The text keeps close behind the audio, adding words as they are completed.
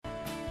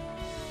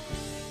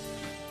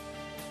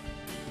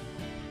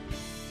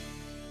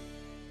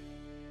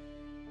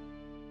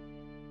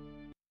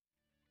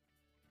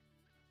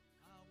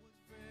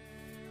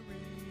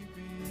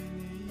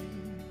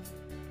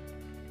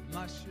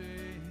my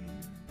shame.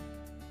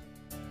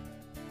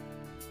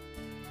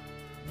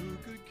 Who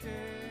could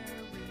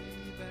carry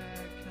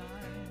that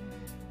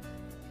kind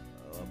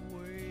of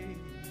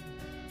weight?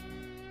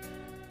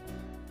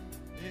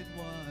 It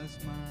was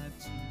my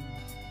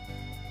turn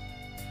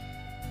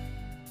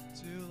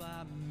till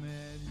I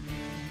met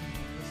you.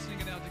 Let's sing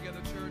it out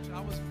together, church.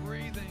 I was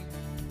breathing,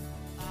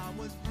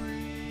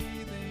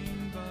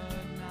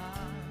 but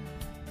not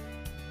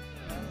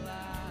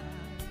alive.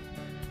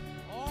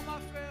 All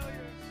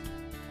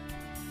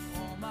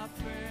my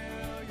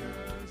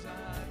failures I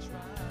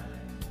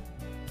tried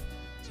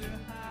to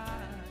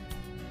hide.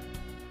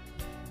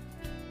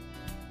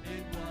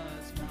 It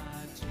was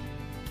my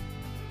turn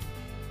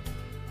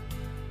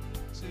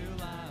till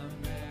I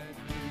met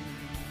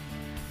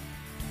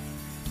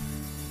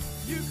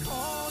you. You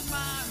called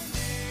my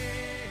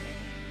name.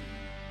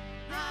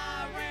 I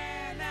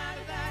ran out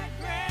of that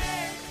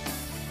grave,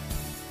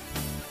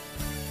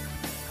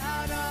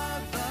 out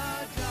of the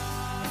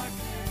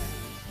darkness,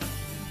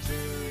 into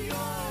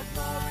your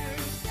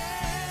glorious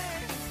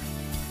day.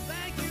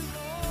 Thank you,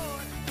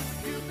 Lord,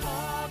 you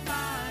called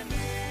my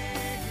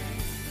name.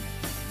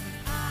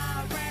 I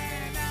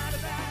ran out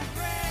of that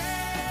grave,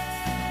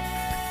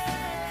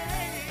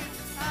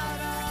 out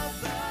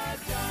of the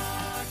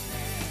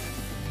darkness,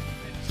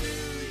 into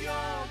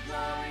your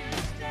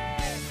glorious day.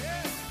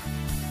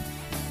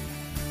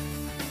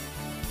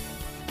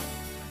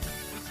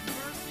 His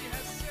mercy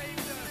has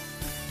saved us.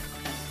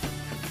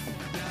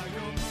 Now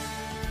your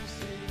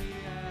mercy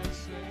has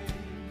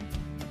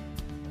saved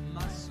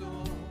my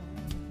soul.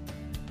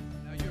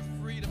 Now your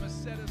freedom has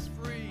set us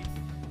free.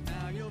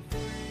 Now your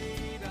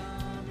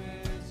freedom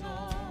is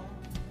all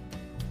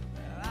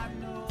that I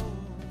know.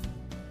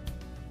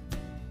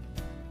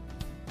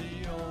 The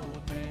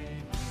old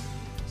name.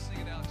 Sing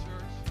it out,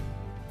 church.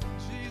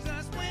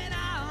 Jesus, when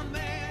I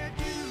met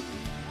you,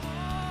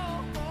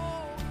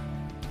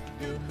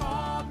 you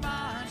called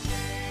my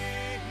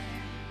name.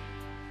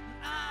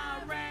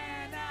 I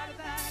ran out of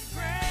that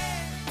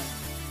grave,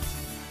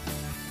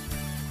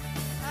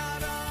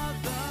 out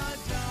of the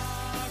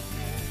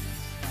darkness,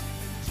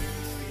 into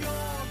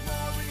your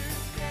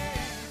glorious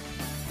day.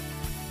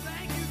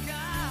 Thank you,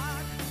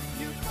 God,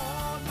 you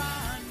called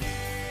my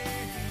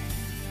name.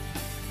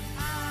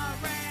 I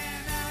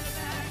ran out of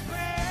that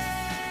grave,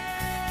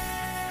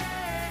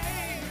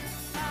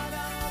 out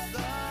of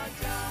the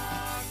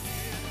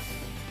darkness,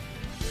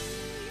 into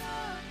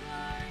your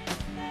glorious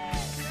day.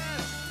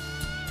 Yes.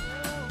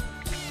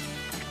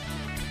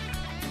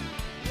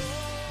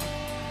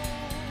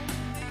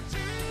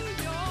 Into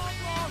your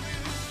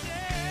glorious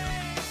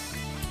day.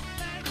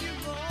 Thank you,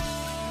 Lord.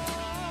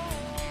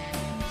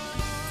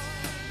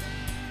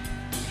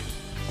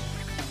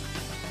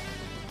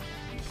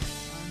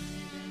 I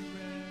needed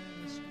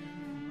rescue.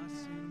 My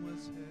sin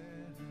was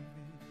heavy,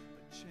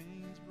 but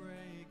chains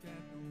break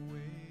at the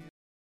weight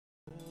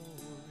of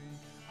glory.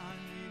 I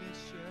needed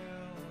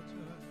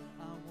shelter.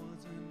 I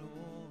was an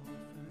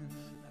orphan.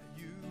 Now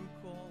you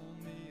call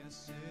me a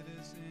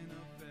citizen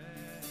of heaven.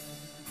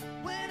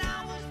 When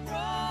I was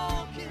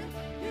broken,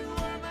 you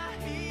were my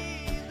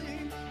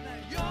healing. Now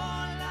your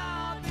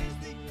love is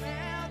the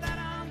air that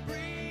I'm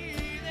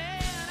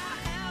breathing. I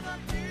have a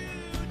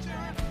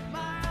future.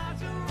 My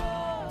eyes are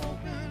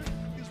open.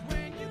 'Cause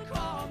when you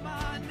call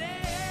my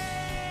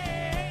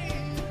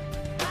name,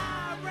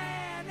 I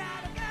ran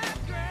out of that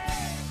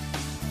grave,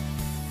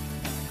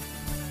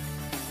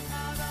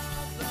 out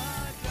of the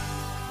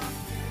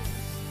darkness,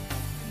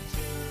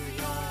 into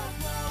your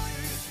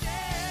glorious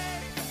day.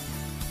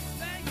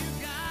 Thank you,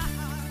 God,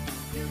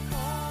 you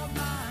called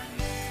my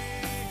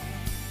name.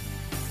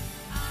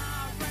 I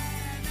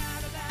ran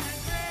out of that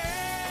grave,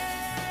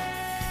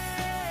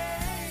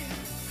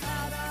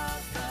 out of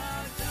the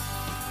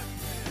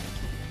darkness,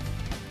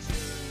 to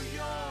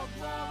your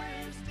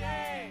glorious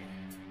day.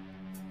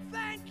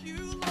 Thank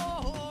you,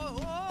 Lord.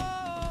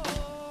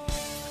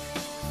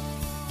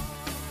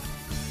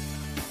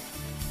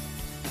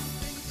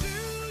 Into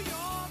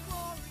your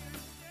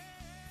glorious day.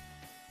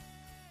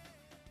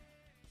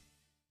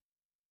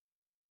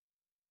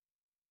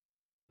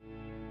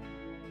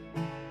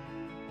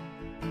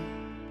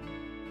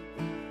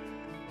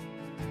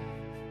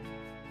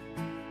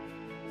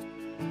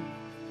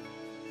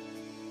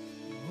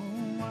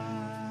 Oh,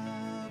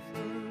 I've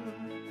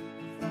heard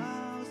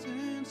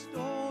 1,000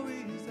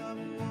 stories of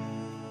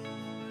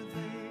what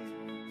they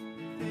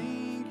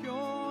think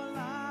you're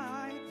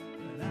like,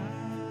 but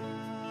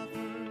I've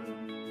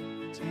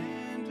heard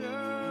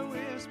tender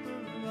whisper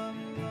of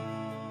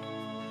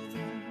love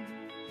in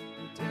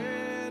the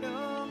dead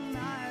of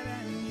night,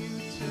 and you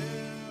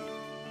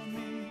tell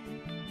me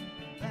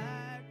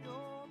that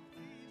you're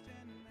pleased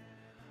and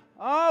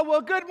Oh, well,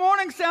 good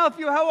morning,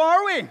 Southview. How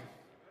are we?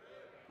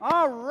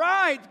 All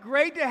right.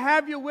 Great to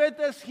have you with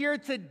us here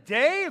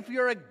today. If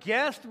you're a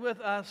guest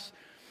with us,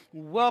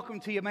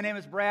 welcome to you. My name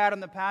is Brad. I'm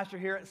the pastor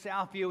here at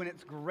Southview, and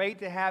it's great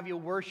to have you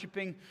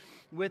worshiping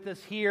with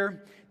us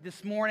here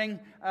this morning.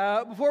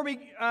 Before we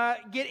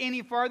get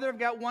any farther, I've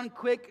got one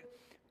quick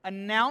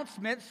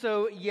announcement.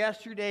 So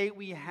yesterday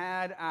we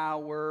had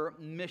our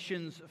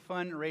missions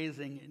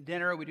fundraising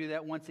dinner. We do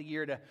that once a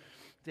year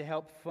to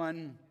help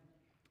fund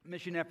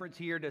mission efforts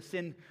here, to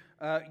send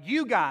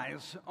you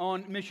guys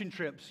on mission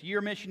trips.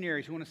 You're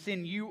missionaries. We want to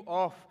send you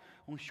off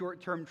on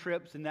short-term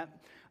trips, and that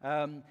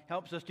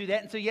helps us do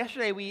that. And so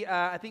yesterday we,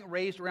 I think,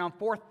 raised around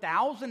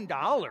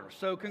 $4,000.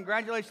 So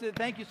congratulations.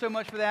 Thank you so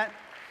much for that.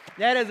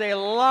 That is a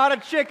lot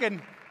of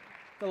chicken.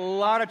 A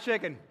lot of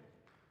chicken.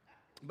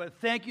 But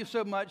thank you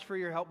so much for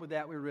your help with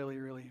that. We really,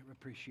 really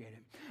appreciate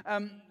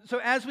it.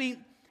 So as we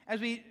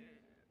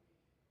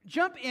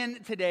jump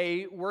in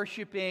today,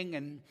 worshiping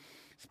and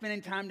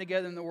spending time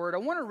together in the Word, I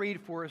want to read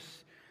for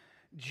us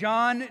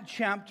John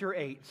chapter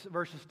 8,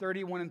 verses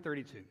 31 and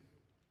 32.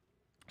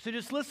 So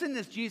just listen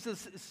as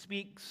Jesus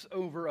speaks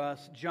over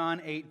us,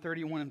 John 8,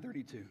 31 and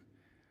 32.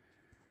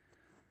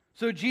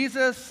 So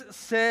Jesus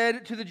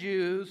said to the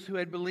Jews who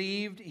had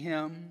believed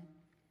him,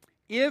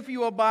 "If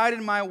you abide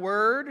in my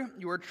word,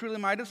 you are truly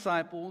my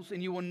disciples,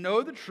 and you will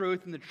know the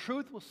truth, and the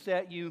truth will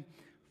set you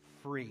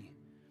free."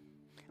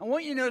 I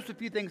want you to notice a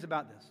few things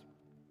about this.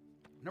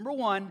 Number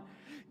one,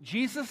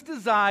 Jesus'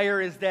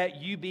 desire is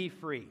that you be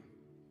free.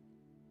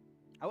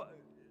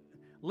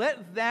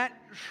 Let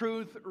that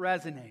truth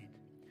resonate.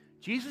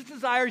 Jesus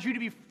desires you to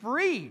be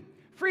free.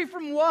 Free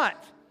from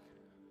what?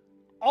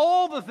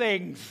 All the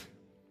things.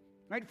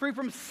 Right? Free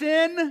from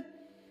sin,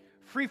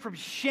 free from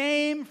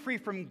shame, free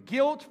from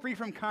guilt, free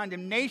from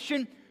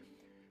condemnation,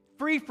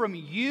 free from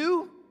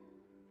you.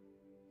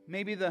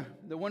 Maybe the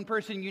one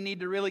person you need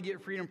to really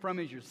get freedom from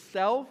is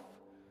yourself.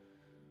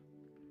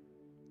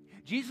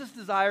 Jesus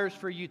desires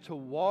for you to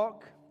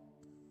walk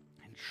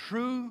in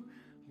true,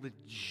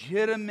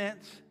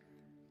 legitimate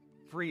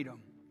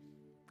freedom.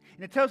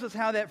 And it tells us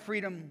how that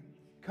freedom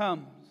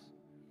comes.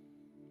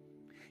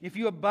 If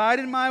you abide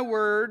in my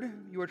word,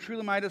 you are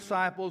truly my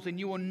disciples, and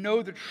you will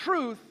know the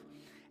truth,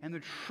 and the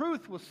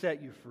truth will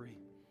set you free.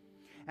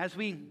 As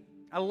we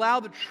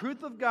allow the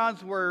truth of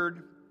God's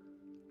word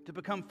to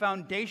become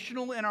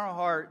foundational in our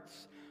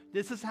hearts,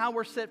 this is how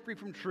we're set free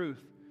from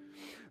truth.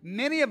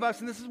 Many of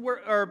us, and this is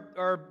where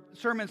our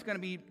sermon is going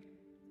to be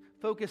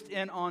focused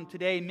in on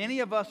today, many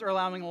of us are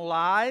allowing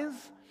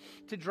lies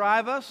to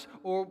drive us,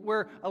 or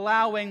we're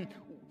allowing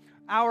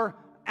our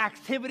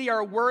activity,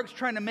 our works,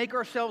 trying to make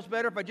ourselves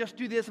better. If I just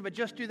do this, if I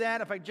just do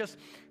that, if I just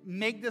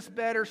make this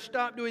better,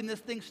 stop doing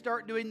this thing,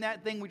 start doing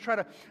that thing, we try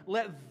to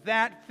let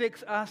that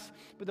fix us.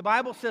 But the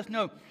Bible says,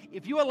 no,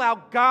 if you allow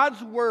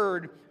God's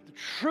word, the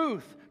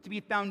truth, to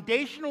be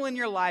foundational in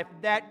your life,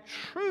 that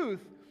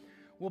truth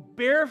will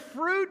bear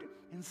fruit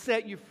and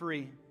set you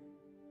free.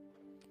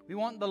 We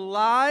want the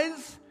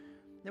lies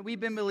that we've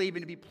been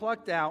believing to be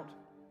plucked out,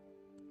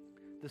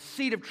 the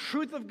seed of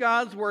truth of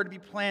God's word to be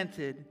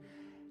planted,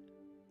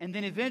 and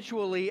then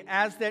eventually,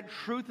 as that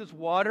truth is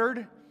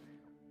watered,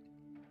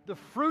 the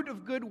fruit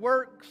of good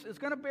works is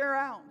going to bear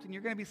out, and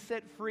you're going to be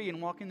set free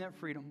and walk in that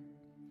freedom.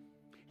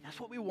 That's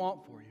what we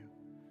want for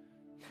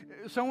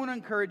you. So I want to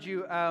encourage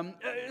you,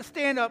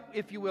 stand up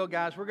if you will,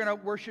 guys. We're going to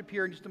worship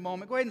here in just a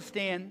moment. Go ahead and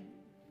stand.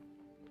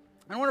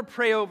 I want to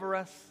pray over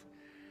us.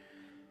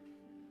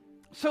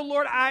 So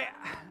Lord, I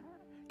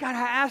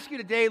ask you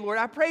today, Lord,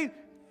 I pray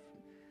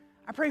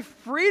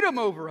freedom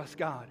over us,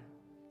 God.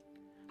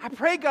 I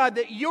pray, God,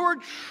 that your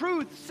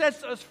truth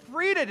sets us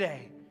free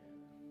today.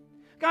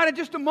 God, in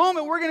just a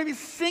moment, we're going to be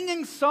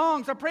singing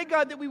songs. I pray,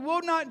 God, that we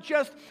will not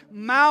just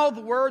mouth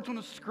words on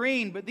a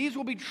screen, but these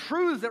will be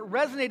truths that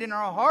resonate in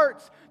our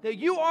hearts, that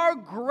you are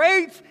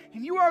great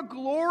and you are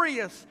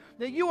glorious,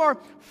 that you are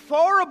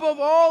far above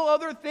all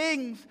other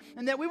things,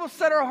 and that we will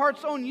set our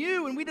hearts on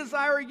you, and we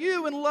desire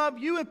you and love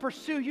you and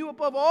pursue you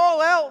above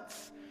all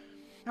else.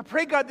 I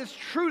pray, God, this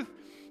truth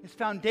is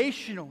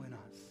foundational in us.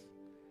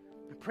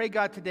 I pray,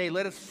 God, today,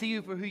 let us see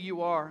you for who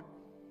you are.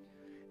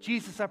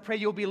 Jesus, I pray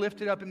you'll be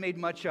lifted up and made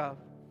much of.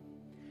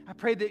 I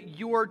pray that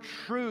your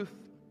truth,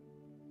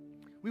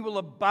 we will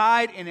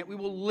abide in it, we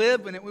will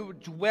live in it, we will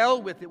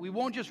dwell with it. We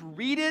won't just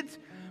read it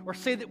or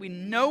say that we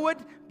know it,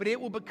 but it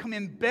will become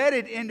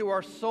embedded into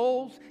our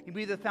souls and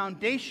be the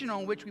foundation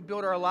on which we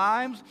build our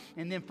lives.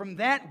 And then from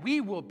that,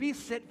 we will be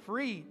set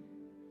free.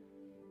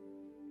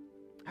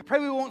 I pray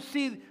we won't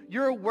see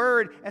your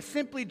word as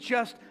simply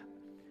just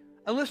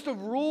a list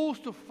of rules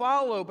to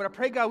follow, but I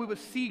pray, God, we would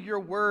see your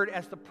word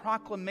as the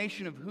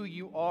proclamation of who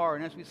you are.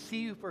 And as we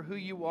see you for who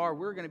you are,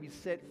 we're going to be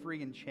set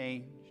free and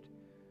changed.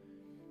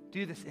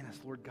 Do this in us,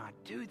 Lord God.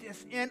 Do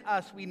this in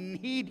us. We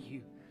need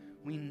you.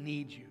 We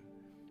need you.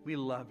 We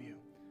love you.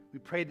 We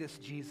pray this,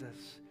 Jesus,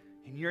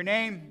 in your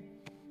name.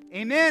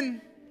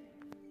 Amen.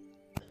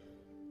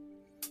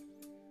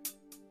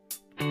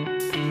 Good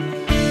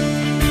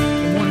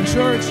morning,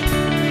 church.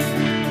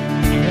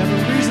 We have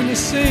a reason to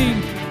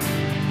sing.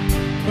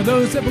 For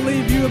those that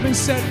believe you have been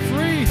set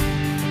free,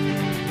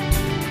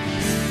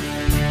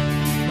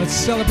 let's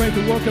celebrate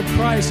the work of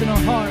Christ in our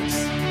hearts.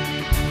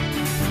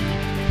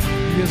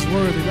 He is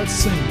worthy. Let's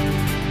sing.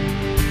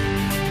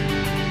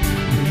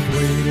 We've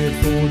waited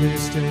for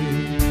this day.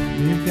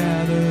 We've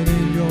gathered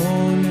in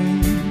your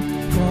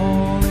name,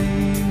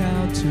 calling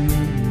out to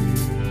you.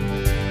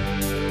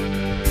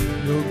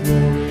 Your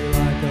glory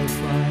like a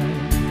fire,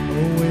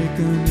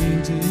 awakening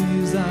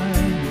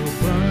desire, will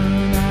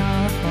burn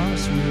our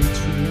hearts with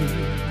truth.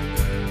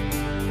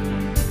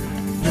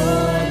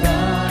 You're the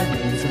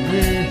reason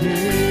we're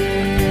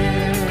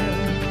here.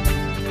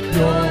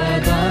 You're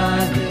the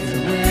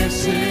reason we're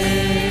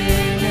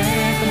singing.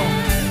 Come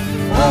on.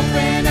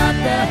 Open up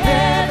the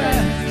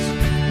heavens,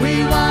 we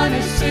want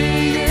to see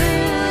you.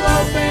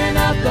 Open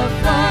up the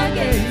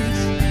floodgates,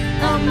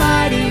 a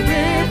mighty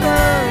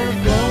river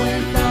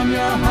flowing from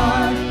your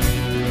heart,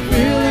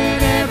 filling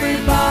every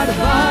part of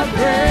our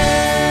praise.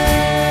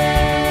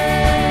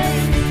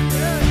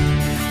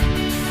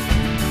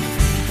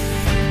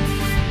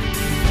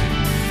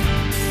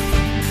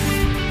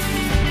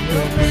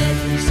 Your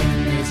presence in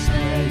this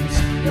place,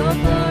 your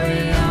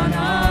glory on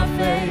our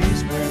face,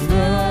 we're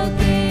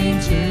looking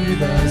to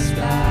the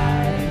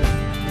sky,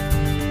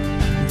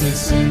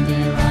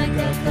 descending like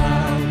a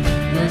cloud.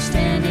 You're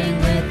standing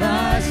with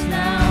us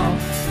now,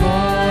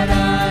 Lord,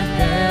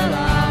 unveil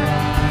our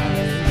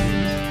eyes.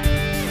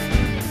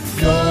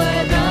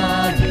 You're the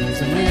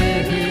reason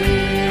we're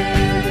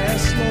here.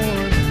 Yes,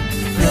 Lord.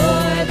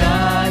 You're the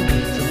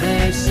reason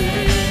we're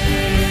singing.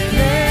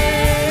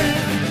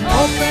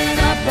 Open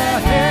up the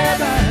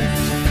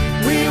heavens,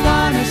 we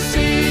want to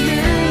see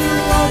you.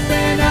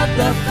 Open up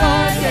the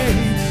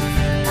floodgates,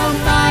 a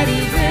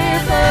mighty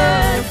river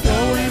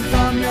flowing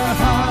from your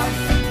heart,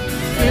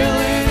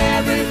 filling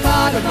every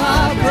part of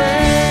our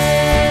praise.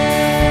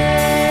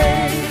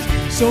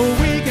 So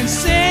we can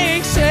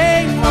sing,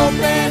 sing,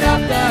 open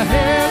up the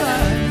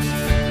heavens,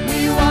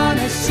 we want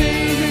to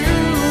see you.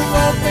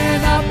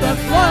 Open up the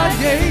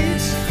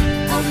floodgates,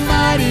 a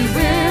mighty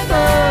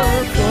river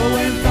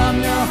flowing from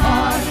your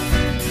heart,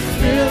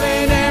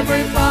 filling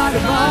every part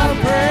of our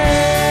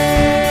praise.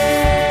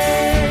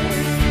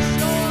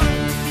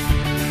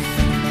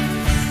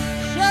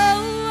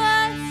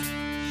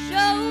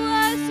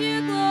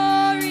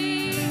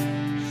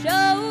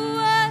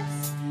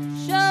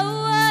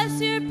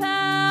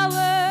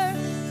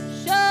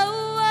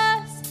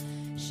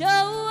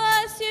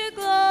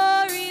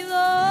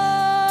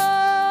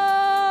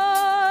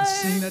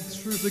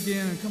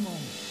 Again, come on.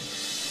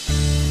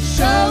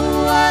 Show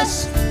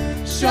us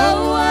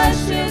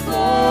your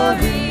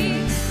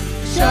glory.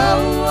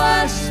 Show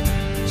us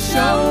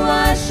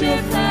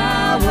your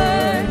power.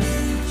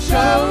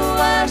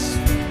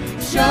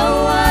 Show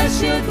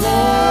us your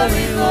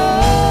glory,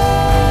 Lord.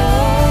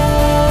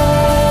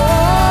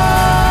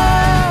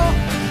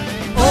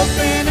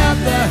 Open up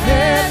the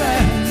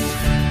heavens,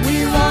 we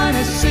want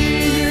to see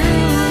you.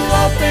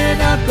 Open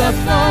up the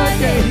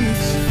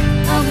floodgates,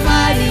 a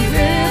mighty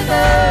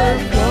river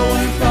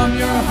flowing from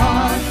your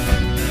heart,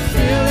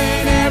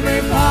 filling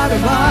every part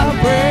of our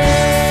praise.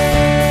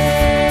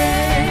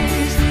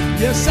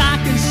 Yes, I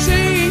can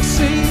sing,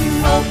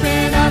 sing,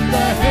 open up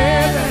the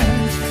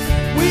heavens,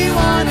 we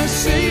want to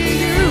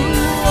see you.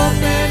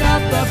 Open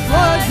up the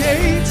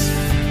floodgates,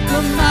 a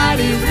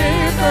mighty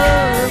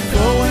river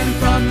flowing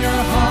from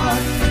your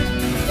heart,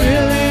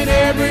 filling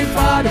every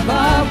part of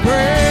our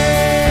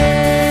praise.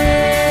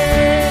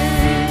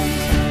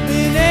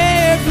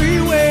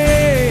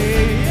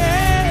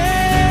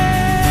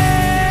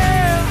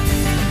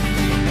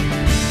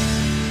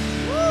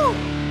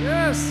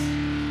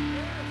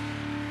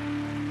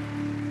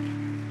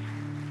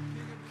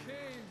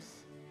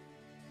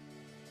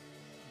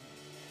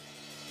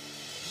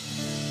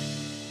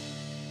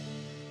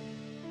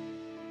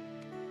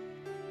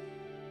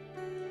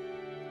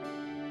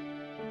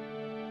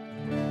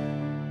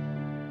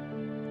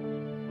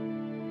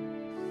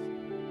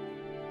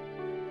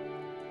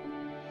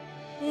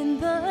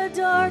 In the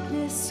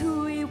darkness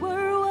we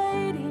were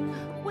waiting,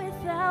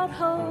 without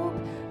hope,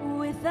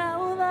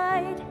 without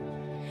light,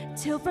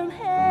 till from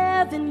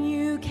heaven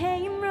you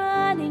came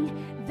running.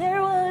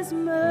 There was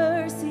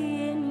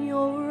mercy in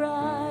your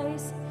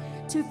eyes,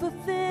 to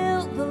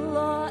fulfill the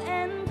law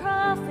and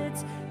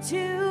prophets. To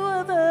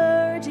a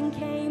virgin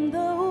came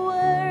the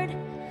word,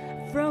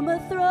 from a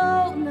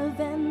throne of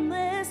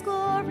endless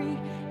glory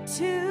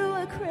to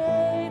a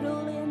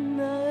cradle in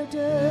the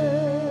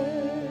dirt.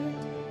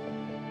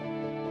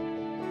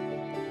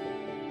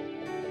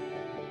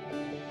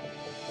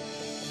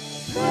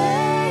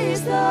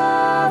 Praise the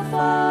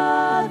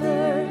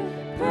Father,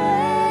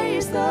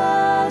 praise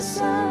the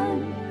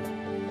Son,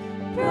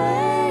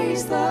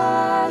 praise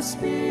the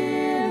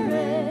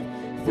Spirit,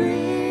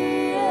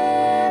 three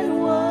in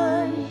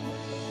one.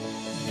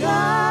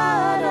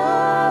 God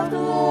of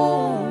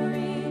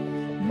glory,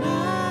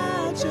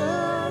 majesty,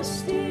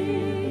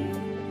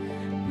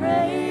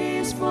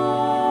 praise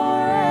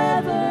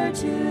forever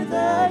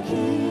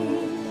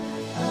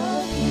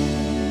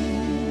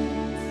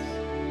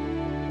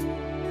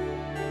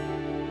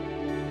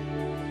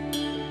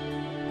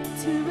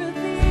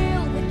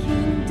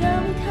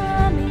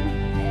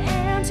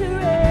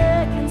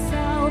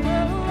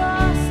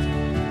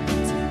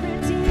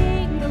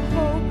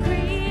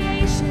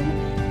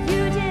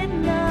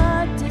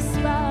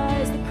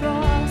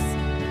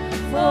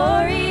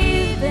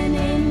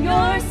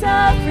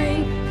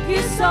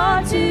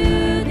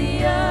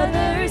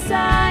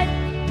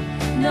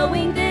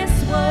knowing this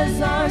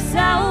was our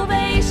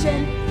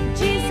salvation.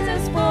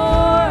 Jesus, for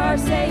our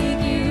sake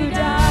you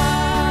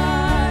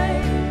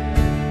died.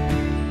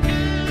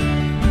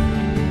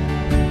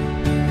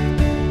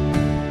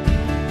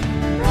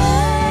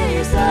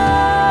 Praise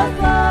the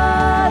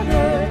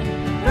Father,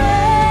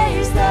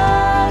 praise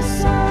the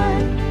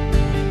Son,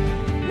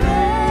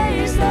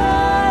 praise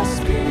the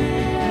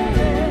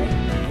Spirit,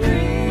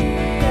 three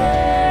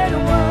in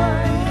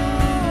one.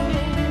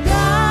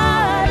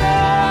 God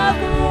of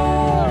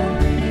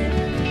glory,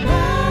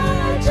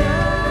 majesty,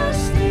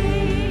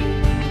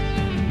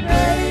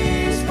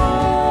 praise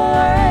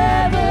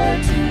forever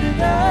to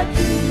the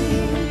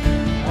King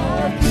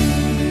of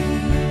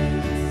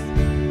Kings.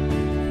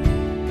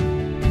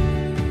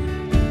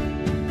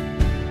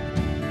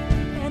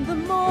 And the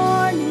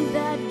morning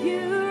that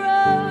you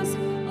rose,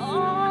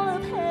 all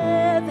of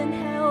heaven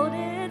held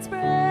its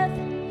breath,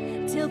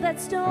 till that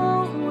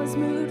stone was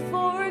moved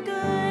for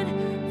good,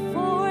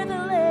 for the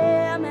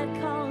Lamb had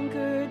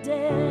conquered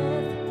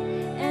death.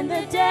 And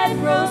the dead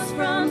rose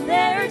from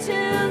their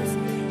tombs,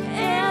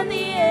 and the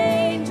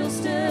angels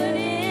stood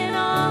in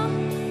awe,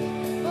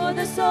 for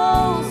the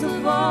souls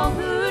of all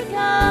who'd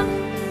come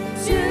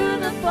to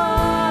the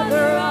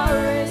Father are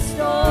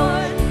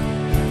restored.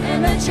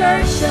 And the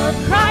church of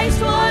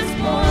Christ was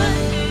born,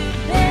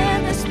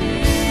 then the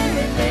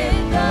Spirit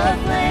lit the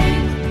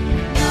flame.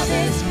 Now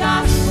this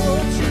gospel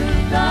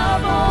truth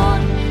of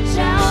old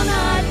shall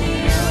not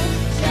kneel,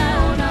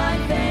 shall not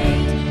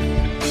faint.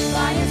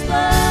 By his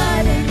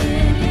blood and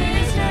in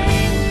his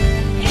name,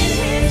 in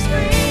his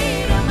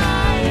freedom I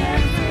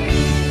am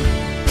free.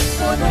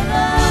 For the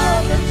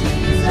love of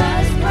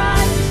Jesus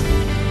Christ,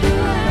 who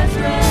has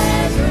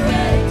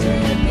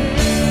resurrected me.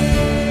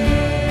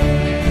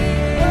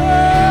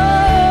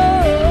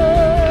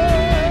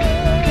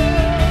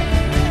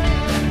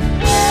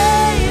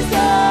 Praise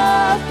the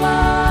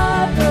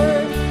Father,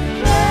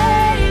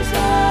 praise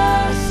the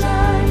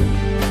Son,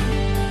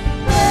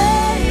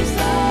 praise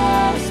the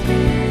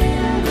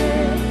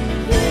Spirit,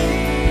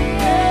 three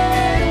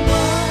in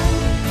one.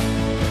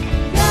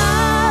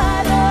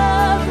 God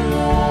of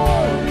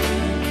glory,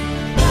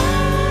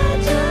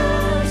 majesty,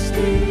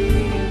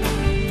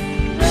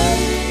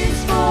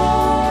 praise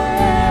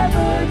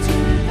forever to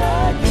the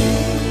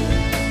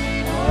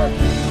King of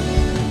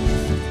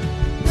Kings.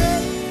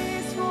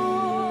 Praise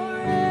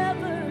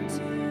forever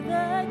to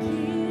the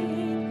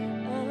King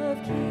of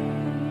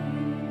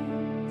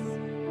Kings.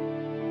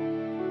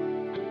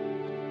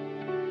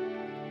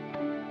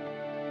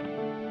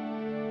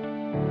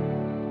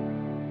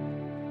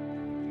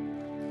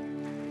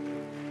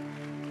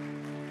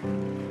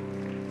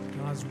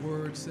 God's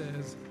word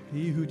says,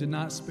 "He who did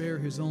not spare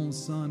his own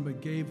son,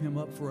 but gave him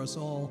up for us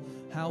all,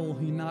 how will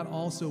he not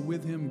also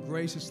with him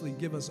graciously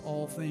give us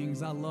all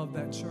things?" I love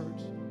that,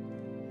 church,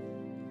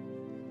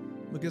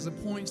 because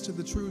it points to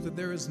the truth that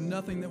there is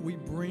nothing that we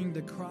bring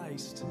to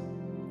Christ.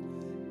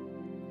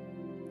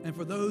 And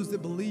for those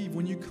that believe,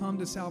 when you come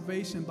to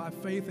salvation by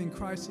faith in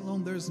Christ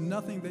alone, there's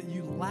nothing that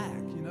you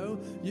lack. You know,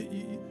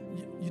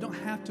 you don't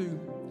have to.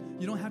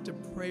 You don't have to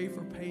pray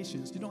for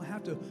patience. You don't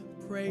have to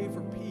pray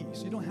for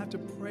peace. You don't have to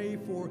pray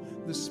for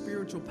the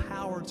spiritual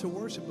power to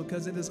worship,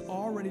 because it is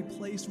already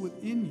placed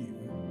within you.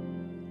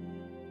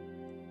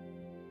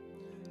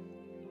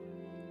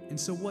 And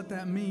so what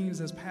that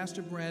means, as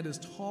Pastor Brad is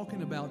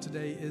talking about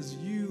today, is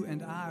you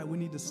and I, we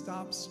need to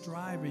stop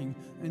striving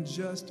and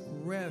just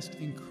rest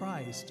in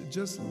Christ.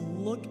 Just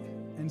look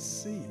and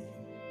see.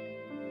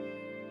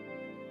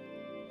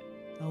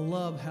 I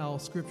love how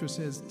Scripture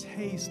says,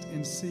 "Taste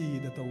and see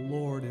that the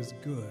Lord is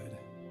good."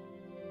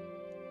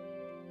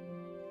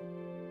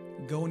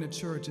 Going to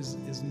church is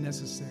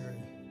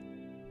necessary.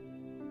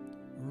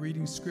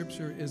 Reading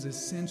Scripture is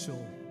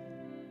essential.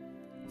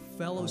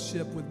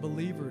 Fellowship with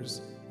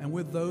believers and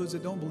with those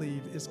that don't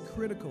believe is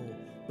critical,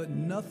 but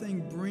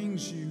nothing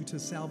brings you to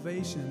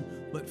salvation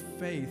but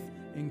faith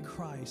in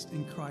Christ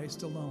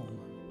alone.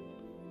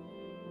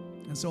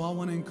 And so I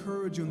want to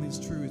encourage you in these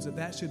truths,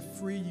 that should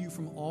free you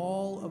from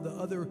all of the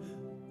other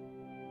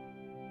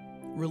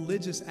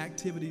religious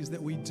activities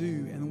that we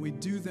do. And we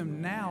do them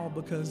now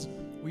because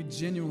we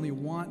genuinely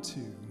want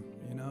to,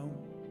 you know.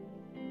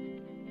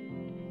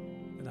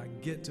 And I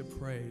get to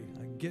pray.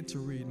 I get to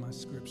read my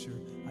Scripture.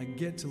 I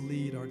get to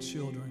lead our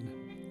children.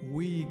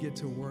 We get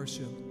to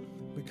worship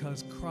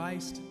because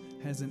Christ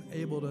has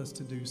enabled us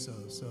to do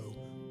so. So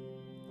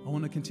I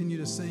want to continue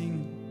to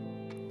sing,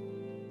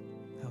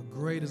 "How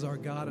Great is Our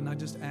God," and I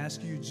just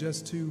ask you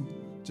just to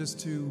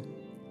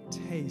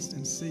taste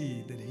and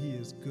see that He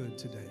is good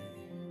today.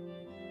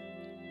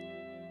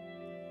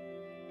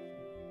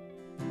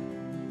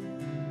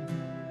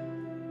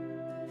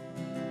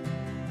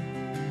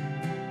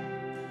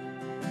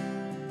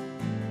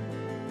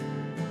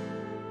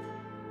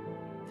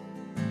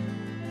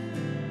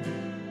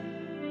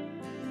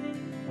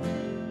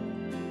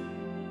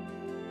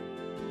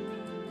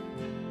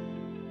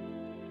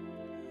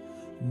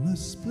 The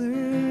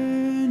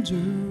splendor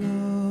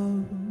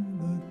of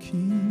the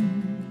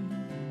King,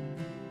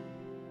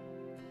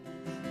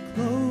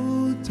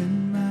 clothed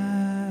in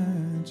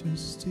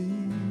majesty.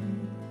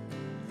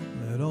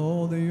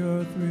 the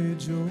earth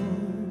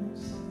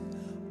rejoice,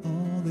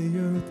 all the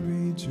earth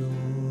rejoice.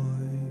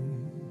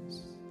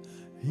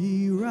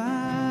 He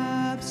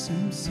wraps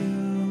himself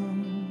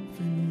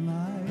in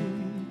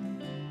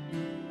light,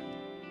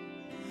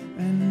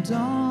 and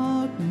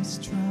darkness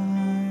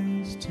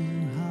tries to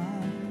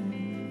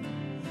hide.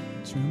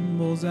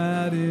 Trembles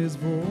at his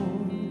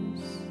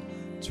voice,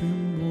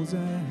 trembles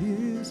at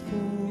his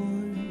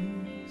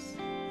voice.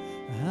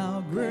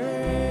 How great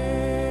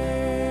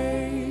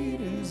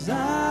is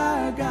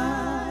our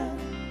God?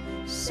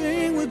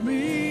 Sing with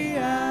me,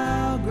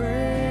 how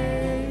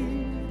great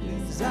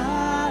is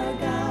our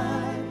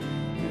God?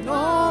 And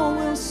all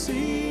will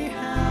see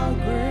how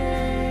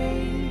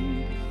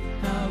great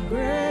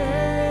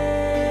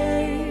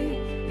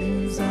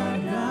is our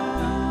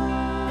God.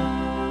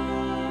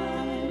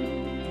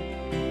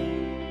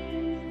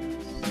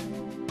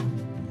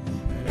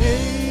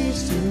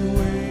 Age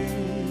to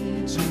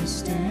age he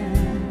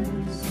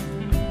stands,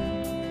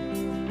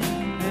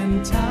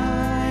 and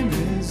time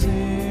is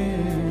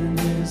in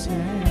his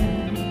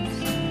hands,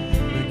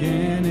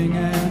 beginning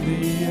and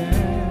the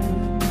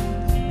end,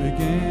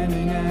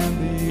 beginning and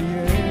the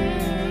end.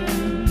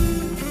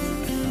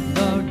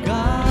 The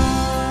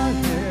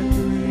Godhead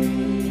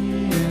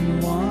three in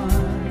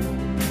one,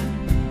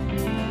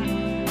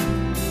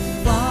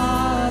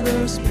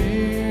 Father,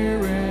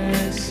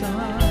 Spirit,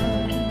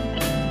 Son,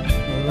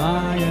 the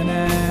Lion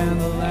and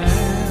the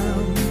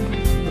Lamb,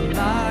 the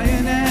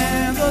Lion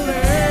and the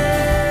Lamb.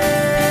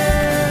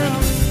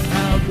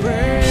 How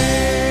great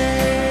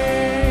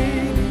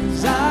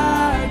is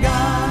our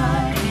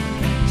God?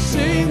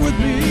 Sing with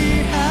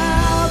me,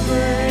 how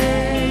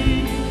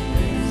great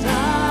is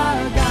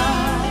our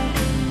God?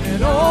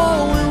 And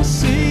all will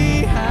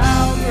see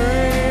how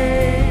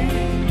great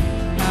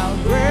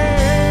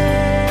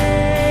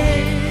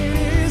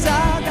is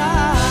our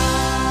God.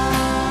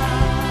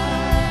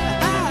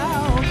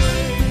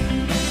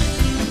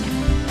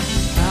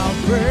 How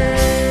great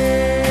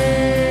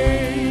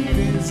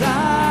is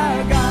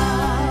our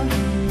God?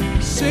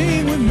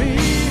 Sing with me,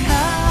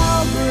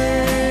 how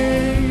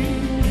great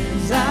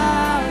is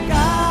our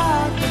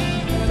God?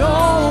 And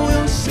all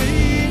will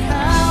see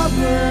how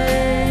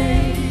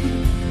great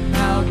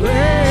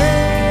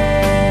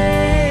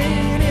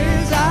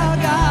is our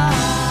God.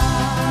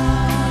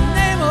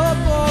 Name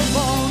above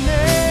all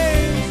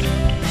names,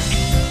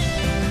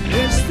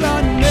 it's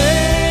the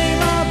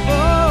name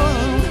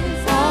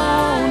above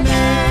all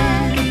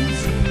names.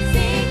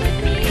 Sing with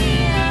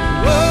me, how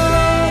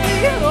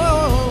Worthy of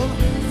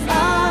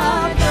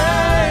our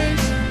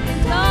praise.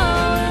 and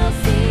all will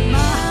see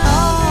My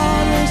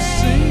heart will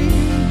sing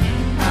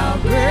how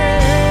great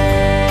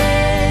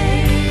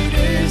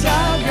is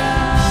our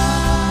God.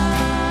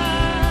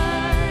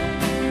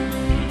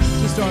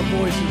 Just our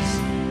voices.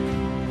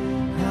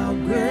 How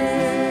great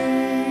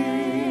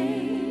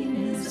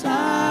is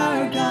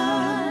our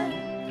God?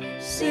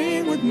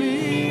 Sing with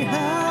me,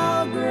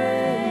 how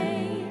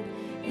great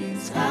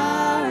is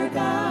our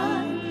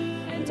God?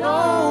 And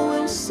all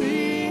will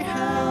see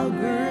how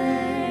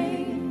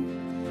great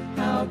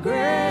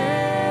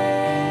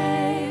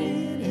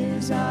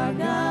is our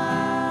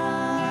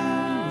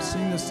God. We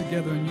sing this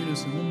together in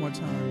unison one more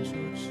time,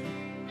 church.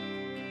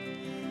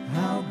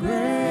 How great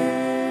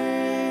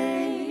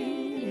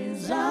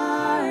is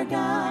our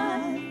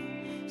God?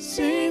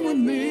 Sing with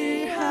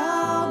me,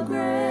 how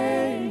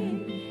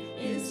great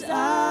is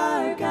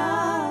our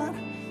God?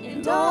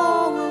 And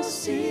all will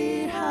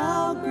see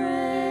how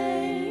great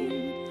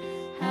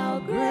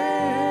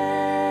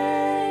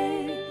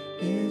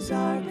is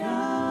our God.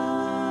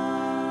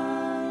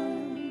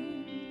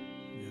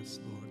 Yes,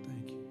 Lord,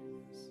 thank you.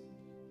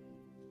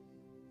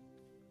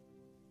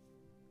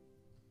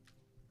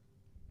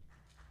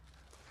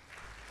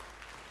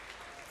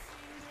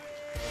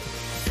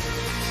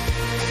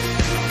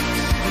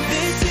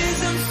 This is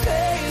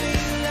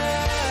unfailing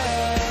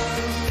love,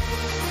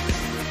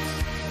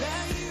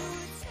 that you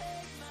would take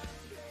my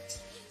place.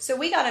 So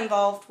we got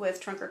involved with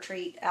Trunk or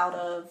Treat out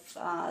of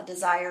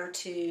desire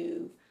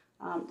to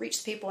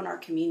reach the people in our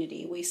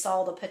community. We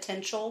saw the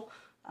potential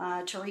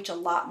to reach a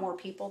lot more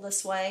people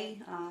this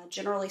way.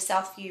 Generally,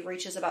 Southview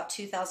reaches about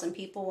 2,000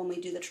 people when we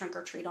do the Trunk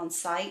or Treat on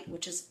site,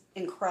 which is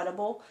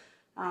incredible.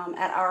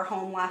 At our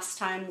home last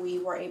time, we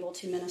were able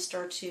to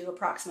minister to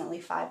approximately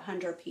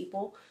 500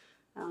 people.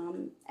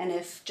 And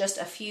if just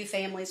a few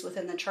families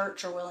within the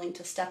church are willing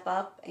to step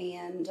up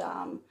and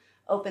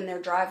open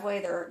their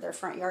driveway, their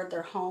front yard,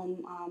 their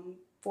home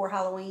for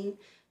Halloween,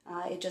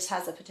 it just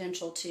has the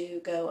potential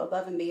to go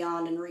above and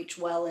beyond and reach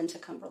well into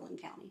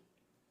Cumberland County.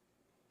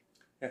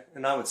 Yeah,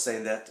 and I would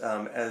say that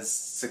as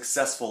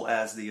successful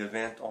as the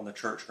event on the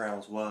church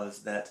grounds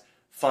was, that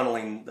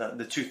funneling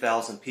the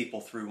 2,000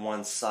 people through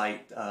one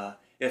site,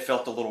 it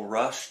felt a little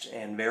rushed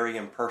and very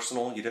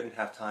impersonal. You didn't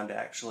have time to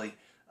actually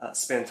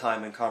spend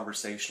time in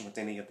conversation with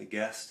any of the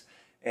guests.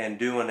 And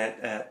doing it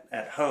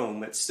at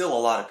home, it's still a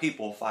lot of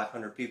people,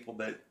 500 people,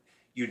 but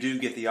you do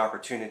get the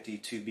opportunity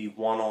to be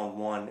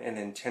one-on-one and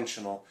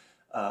intentional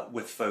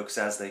with folks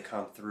as they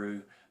come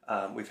through.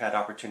 We've had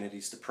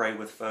opportunities to pray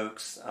with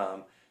folks.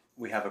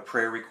 We have a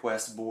prayer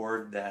request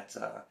board that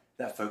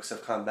folks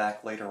have come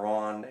back later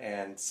on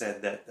and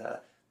said that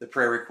the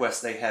prayer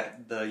request they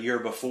had the year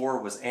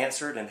before was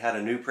answered and had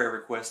a new prayer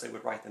request they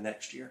would write the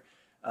next year.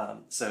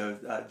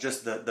 So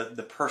just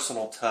the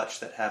personal touch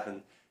that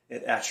having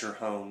it at your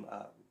home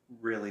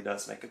really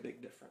does make a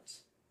big difference.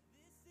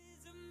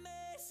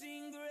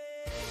 Amazing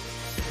grace.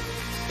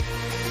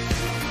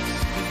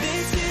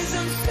 This is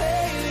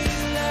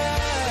unfailing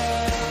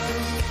love.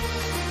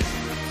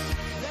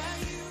 That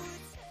you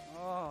would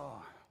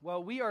Oh,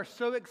 well, we are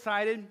so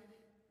excited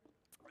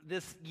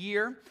this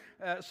year.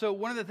 So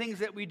one of the things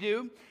that we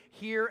do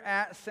here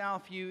at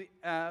Southview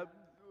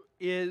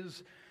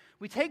is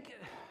we take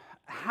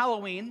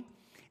Halloween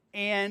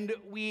and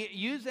we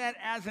use that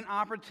as an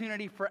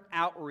opportunity for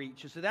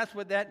outreach. So that's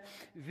what that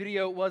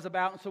video was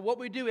about. So what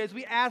we do is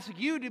we ask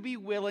you to be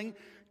willing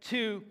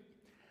to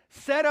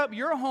set up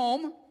your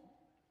home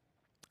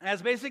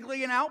as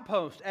basically an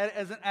outpost,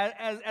 as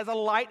a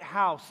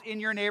lighthouse in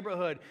your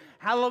neighborhood.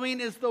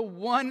 Halloween is the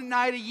one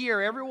night a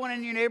year. Everyone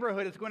in your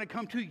neighborhood is going to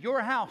come to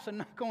your house and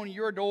knock on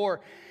your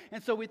door.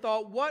 And so we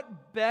thought,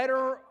 what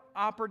better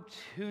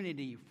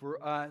opportunity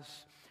for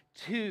us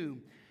to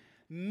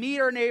meet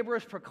our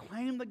neighbors,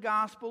 proclaim the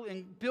gospel,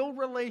 and build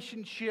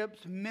relationships,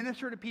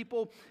 minister to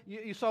people.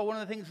 You saw one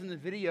of the things in the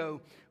video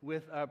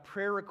with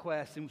prayer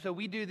requests. And so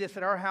we do this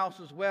at our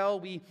house as well.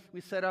 We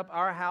set up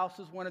our house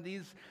as one of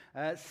these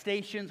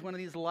stations, one of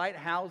these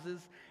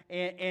lighthouses.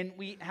 And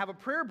we have a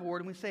prayer board,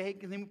 and we say, hey,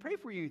 can we pray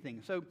for you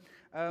anything? So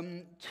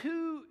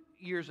 2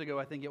 years ago,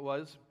 I think it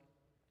was,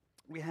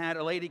 we had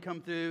a lady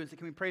come through and said,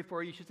 can we pray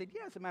for you? She said,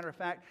 yeah, as a matter of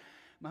fact,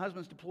 my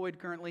husband's deployed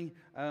currently.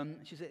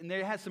 She said, and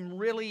they had some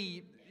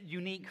really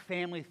unique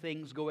family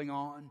things going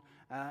on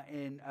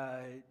and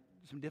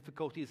some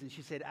difficulties. And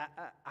she said,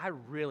 I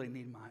really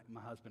need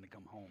my husband to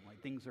come home.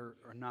 Like, things are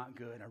not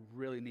good. I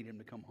really need him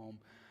to come home.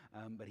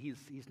 But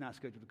he's not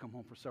scheduled to come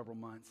home for several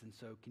months. And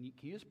so can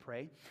you just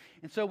pray?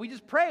 And so we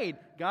just prayed,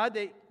 God,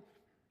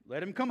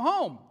 let him come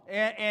home.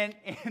 And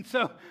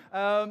so,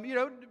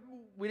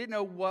 we didn't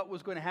know what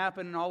was going to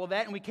happen and all of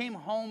that. And we came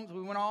home, so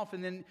we went off,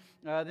 and then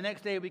the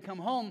next day we come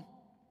home,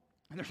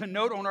 and there's a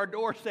note on our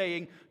door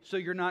saying, so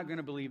you're not going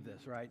to believe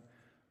this, right?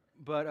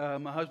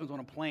 But my husband's on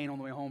a plane on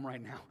the way home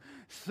right now.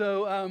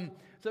 So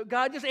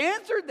God just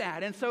answered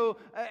that. And so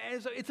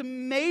it's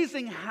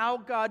amazing how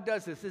God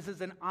does this. This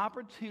is an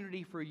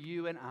opportunity for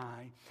you and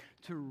I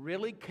to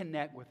really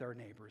connect with our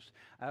neighbors.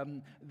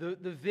 The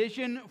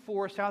vision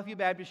for Southview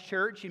Baptist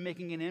Church in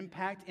making an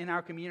impact in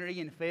our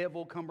community in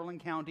Fayetteville, Cumberland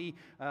County,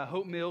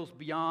 Hope Mills,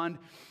 beyond,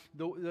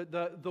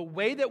 the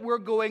way that we're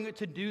going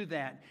to do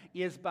that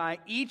is by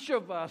each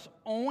of us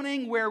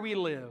owning where we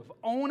live,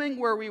 owning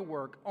where we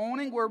work,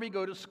 owning where we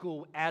go to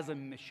school as a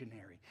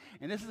missionary.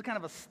 And this is kind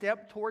of a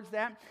step towards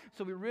that.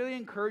 So we really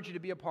encourage you to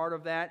be a part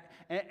of that.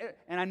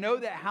 And I know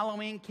that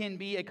Halloween can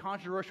be a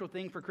controversial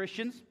thing for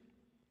Christians.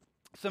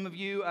 Some of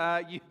you,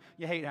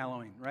 you hate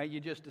Halloween, right?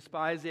 You just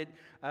despise it.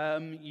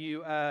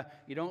 You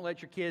don't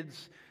let your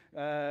kids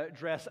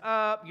dress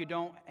up. You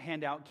don't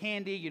hand out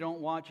candy. You don't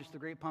watch It's the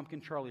Great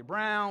Pumpkin, Charlie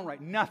Brown,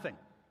 right? Nothing.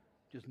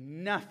 Just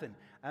nothing.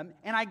 And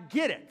I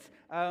get it.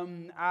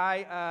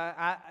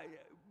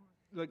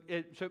 Look,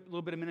 so a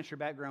little bit of ministry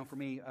background for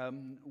me.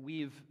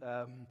 We've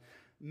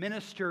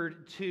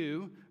ministered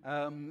to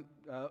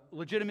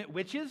legitimate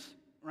witches,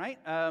 right?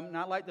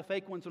 Not like the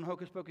fake ones on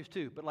Hocus Pocus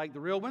 2, but like the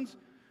real ones.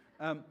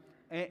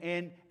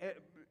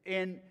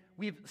 And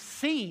we've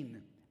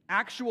seen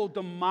actual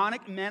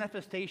demonic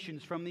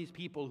manifestations from these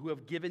people who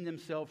have given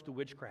themselves to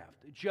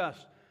witchcraft.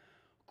 Just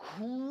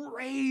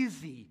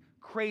crazy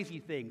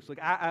things. Like,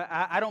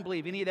 I don't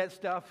believe any of that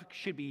stuff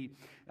should be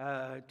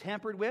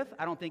tampered with.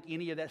 I don't think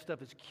any of that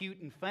stuff is cute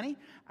and funny.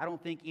 I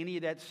don't think any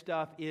of that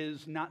stuff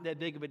is not that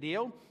big of a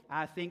deal.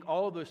 I think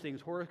all of those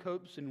things,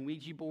 horoscopes and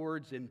Ouija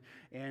boards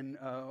and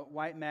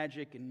white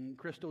magic and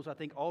crystals, I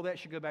think all that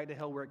should go back to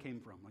hell where it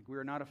came from. Like, we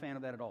are not a fan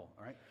of that at all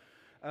right?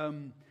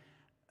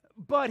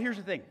 But here's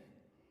the thing.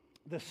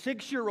 The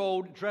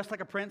 6-year-old dressed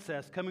like a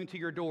princess coming to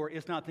your door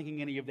is not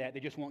thinking any of that. They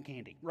just want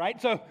candy, right?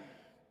 So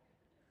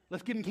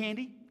let's give them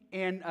candy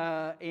and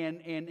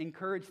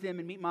encourage them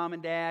and meet mom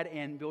and dad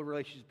and build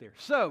relationships there.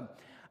 So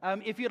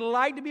if you'd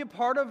like to be a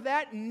part of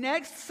that,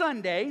 next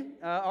Sunday,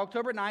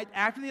 October 9th,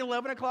 after the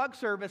 11 o'clock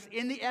service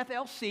in the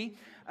FLC,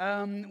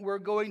 we're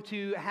going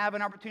to have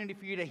an opportunity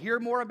for you to hear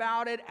more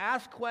about it,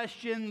 ask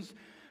questions,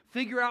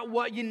 figure out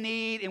what you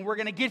need, and we're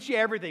going to get you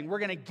everything. We're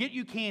going to get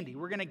you candy.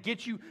 We're going to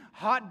get you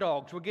hot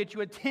dogs. We'll get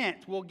you a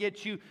tent. We'll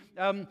get you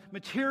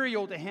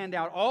material to hand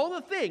out. All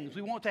the things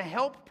we want to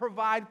help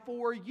provide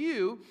for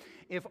you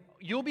if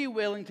you'll be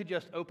willing to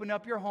just open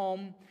up your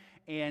home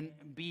and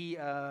be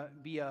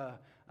a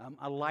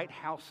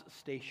lighthouse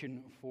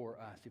station for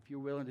us. If you're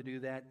willing to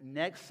do that,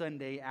 next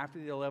Sunday after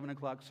the 11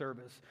 o'clock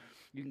service,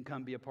 you can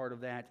come be a part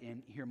of that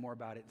and hear more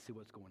about it and see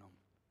what's going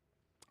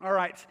on. All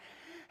right.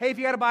 Hey, if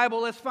you got a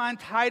Bible, let's find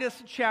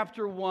Titus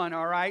chapter 1,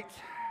 all right?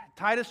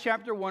 Titus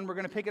chapter 1, we're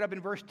going to pick it up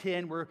in verse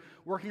 10. We're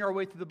working our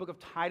way through the book of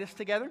Titus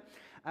together.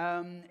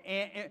 And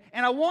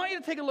I want you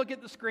to take a look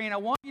at the screen. I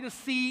want you to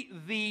see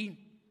the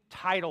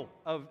title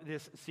of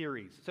this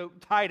series. So,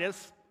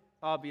 Titus,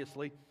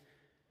 obviously.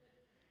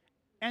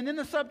 And then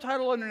the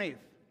subtitle underneath,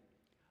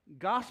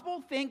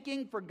 Gospel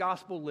Thinking for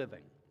Gospel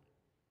Living.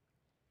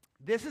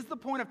 This is the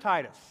point of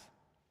Titus.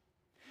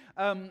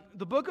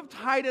 The book of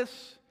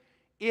Titus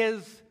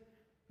is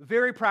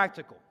very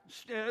practical.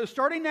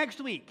 Starting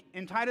next week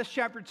in Titus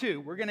chapter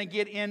 2, we're going to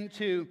get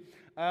into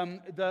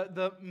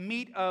the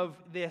meat of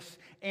this.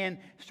 And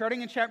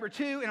starting in chapter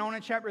 2 and on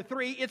in chapter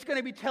 3, it's going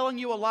to be telling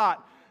you a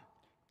lot.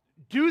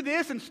 Do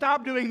this and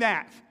stop doing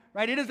that.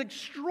 Right? It is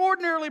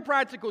extraordinarily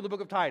practical, the book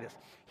of Titus.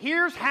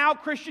 Here's how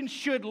Christians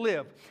should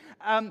live.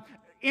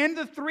 In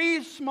the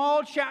 3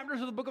 small chapters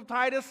of the book of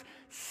Titus,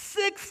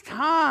 6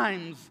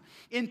 times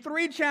in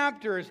 3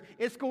 chapters,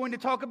 it's going to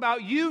talk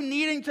about you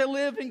needing to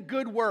live in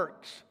good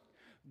works.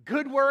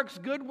 Good works,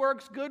 good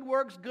works, good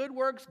works, good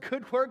works,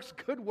 good works,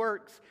 good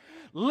works.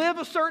 Live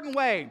a certain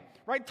way.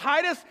 Right?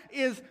 Titus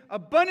is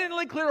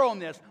abundantly clear on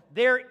this.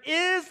 There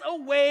is a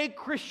way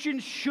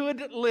Christians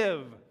should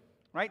live.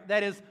 Right?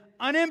 That is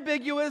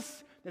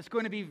unambiguous. That's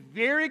going to be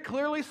very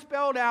clearly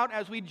spelled out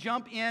as we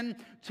jump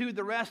into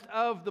the rest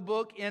of the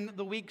book in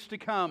the weeks to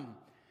come.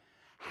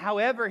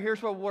 However,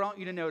 here's what I want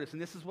you to notice,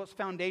 and this is what's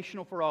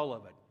foundational for all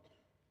of it.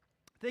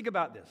 Think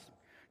about this.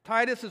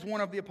 Titus is one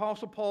of the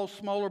Apostle Paul's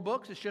smaller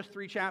books. It's just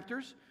 3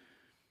 chapters.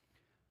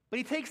 But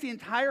he takes the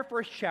entire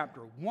first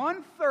chapter,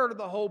 1/3 of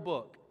the whole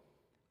book,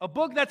 a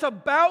book that's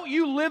about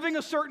you living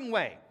a certain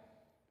way,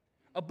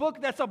 a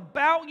book that's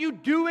about you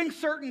doing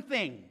certain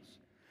things,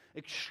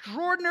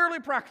 extraordinarily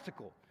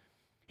practical.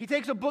 He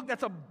takes a book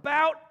that's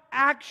about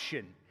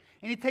action,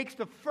 and he takes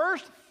the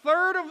first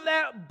third of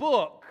that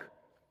book,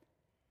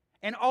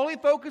 and all he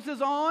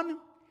focuses on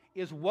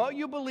is what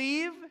you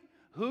believe,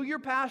 who your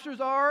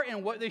pastors are,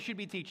 and what they should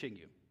be teaching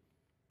you.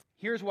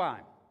 Here's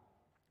why.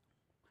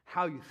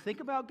 How you think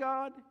about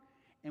God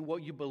and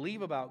what you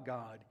believe about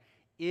God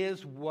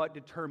is what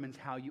determines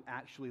how you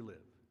actually live.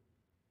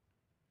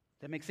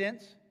 Does that make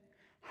sense?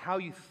 How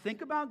you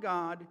think about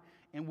God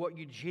and what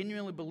you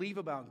genuinely believe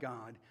about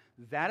God,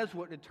 that is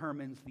what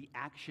determines the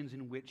actions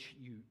in which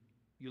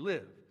you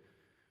live.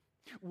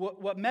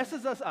 What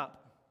messes us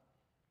up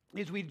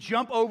is we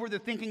jump over the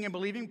thinking and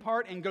believing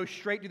part and go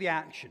straight to the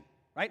action,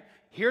 right?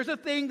 Here's a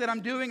thing that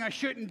I'm doing I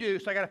shouldn't do,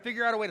 so I got to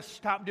figure out a way to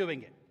stop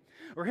doing it.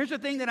 Or here's a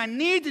thing that I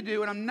need to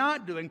do and I'm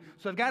not doing,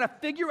 so I've got to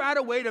figure out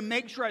a way to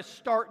make sure I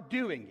start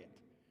doing it.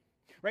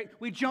 Right?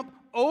 We jump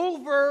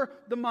over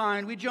the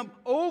mind, we jump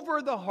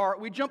over the heart,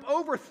 we jump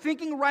over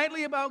thinking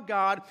rightly about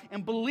God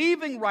and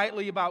believing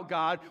rightly about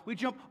God. We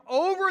jump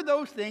over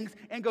those things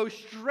and go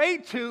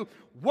straight to,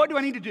 what do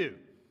I need to do?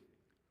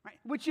 Right?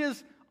 Which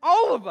is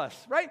all of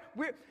us, right?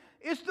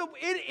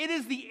 It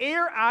is the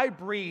air I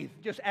breathe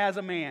just as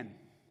a man.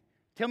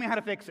 Tell me how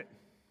to fix it,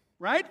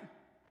 right?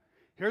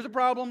 Here's a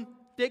problem,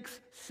 fix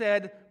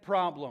said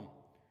problem.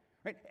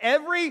 Right?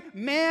 Every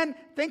man,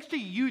 thanks to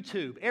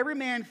YouTube, every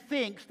man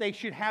thinks they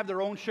should have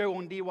their own show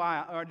on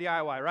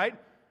DIY, right?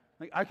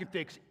 Like, I can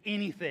fix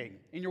anything.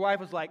 And your wife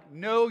was like,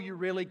 no, you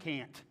really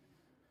can't.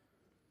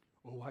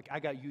 Oh, I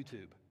got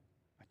YouTube.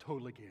 I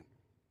totally can.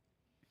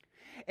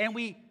 And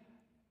we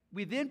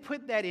then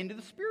put that into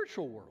the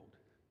spiritual world.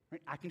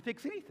 Right? I can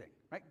fix anything,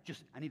 right?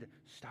 Just, I need to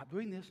stop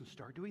doing this and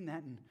start doing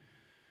that.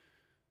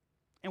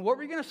 And what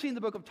we're going to see in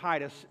the book of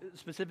Titus,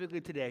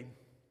 specifically today,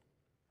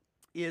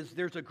 is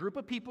there's a group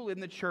of people in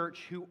the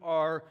church who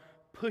are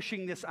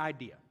pushing this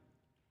idea.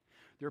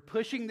 They're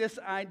pushing this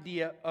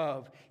idea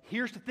of,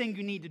 here's the thing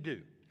you need to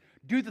do.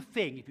 Do the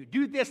thing. If you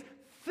do this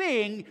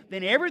thing,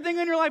 then everything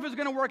in your life is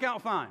going to work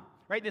out fine.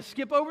 Right? They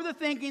skip over the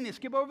thinking, they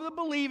skip over the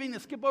believing, they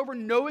skip over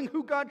knowing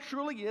who God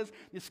truly is,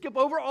 they skip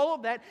over all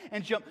of that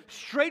and jump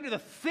straight to the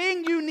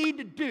thing you need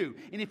to do.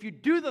 And if you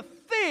do the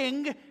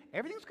thing,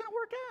 everything's going to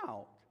work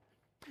out.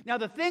 Now,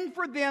 the thing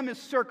for them is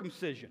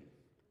circumcision.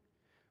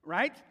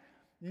 Right?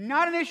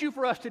 Not an issue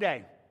for us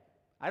today.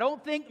 I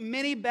don't think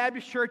many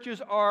Baptist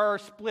churches are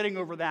splitting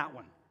over that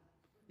one.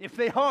 If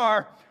they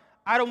are,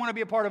 I don't want to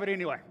be a part of it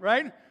anyway,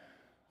 right? I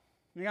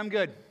think I'm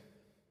good.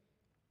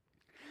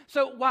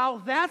 So while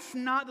that's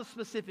not the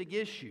specific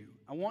issue,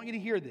 I want you to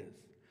hear this.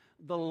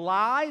 The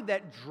lie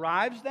that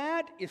drives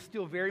that is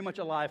still very much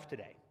alive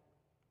today.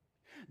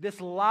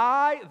 This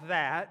lie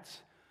that,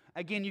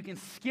 again, you can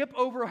skip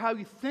over how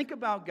you think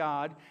about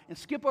God and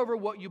skip over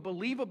what you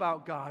believe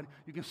about God.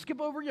 You can skip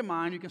over your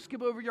mind, you can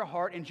skip over your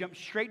heart and jump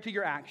straight to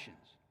your actions.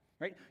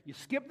 Right? You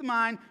skip the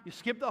mind, you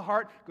skip the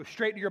heart, go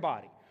straight to your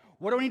body.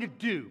 What do I need to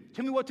do?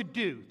 Tell me what to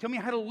do. Tell me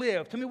how to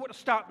live. Tell me what to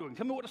stop doing.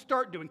 Tell me what to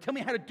start doing. Tell me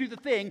how to do the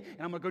thing,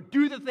 and I'm going to go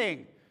do the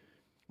thing.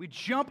 We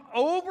jump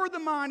over the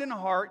mind and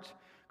heart,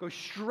 go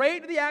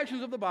straight to the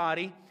actions of the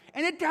body,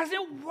 and it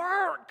doesn't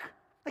work.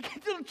 Like,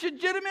 it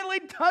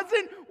legitimately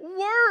doesn't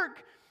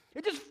work.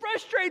 It just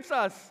frustrates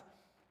us.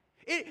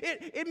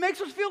 It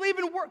makes us feel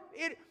even worse.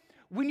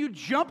 When you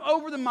jump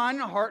over the mind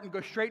and the heart and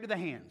go straight to the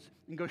hands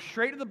and go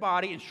straight to the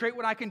body and straight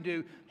what I can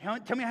do,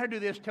 tell me how to do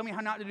this, tell me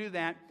how not to do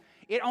that,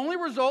 it only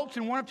results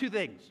in one of two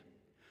things: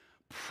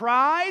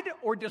 pride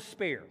or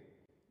despair.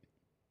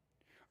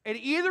 It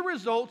either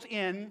results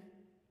in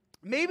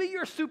Maybe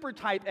you're super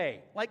type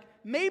A. Like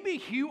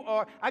maybe you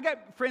are, I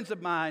got friends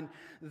of mine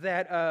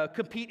that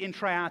compete in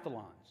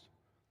triathlons,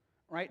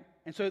 right?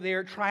 And so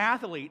they're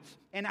triathletes.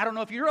 And I don't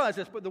know if you realize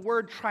this, but the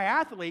word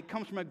triathlete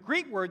comes from a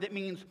Greek word that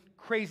means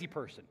crazy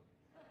person.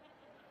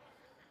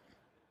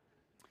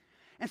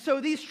 And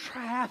so these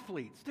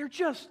triathletes, they're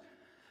just,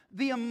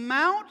 the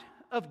amount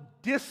of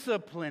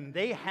discipline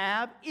they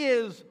have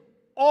is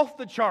off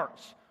the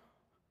charts,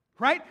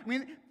 right? I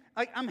mean,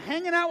 like I'm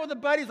hanging out with a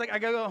buddy. He's like, I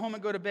gotta go home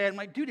and go to bed. I'm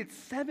like, dude, it's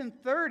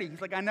 7:30.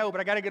 He's like, I know,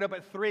 but I gotta get up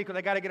at 3 because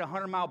I gotta get a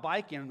 100-mile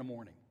bike in the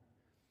morning.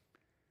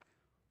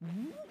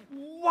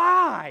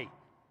 Why?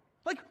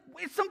 Like,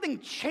 is something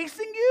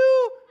chasing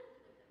you?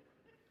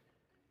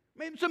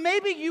 So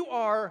maybe you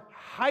are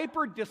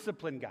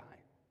hyper-disciplined guy.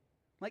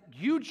 Like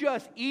you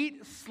just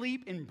eat,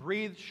 sleep, and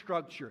breathe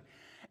structure.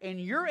 And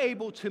you're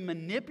able to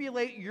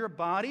manipulate your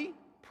body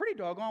pretty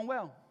doggone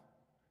well.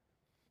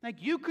 Like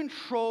you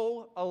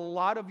control a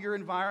lot of your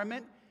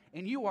environment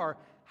and you are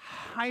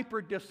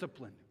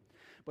hyper-disciplined.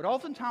 But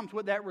oftentimes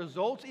what that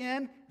results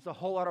in is a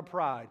whole lot of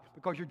pride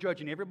because you're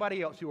judging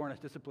everybody else who aren't as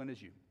disciplined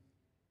as you.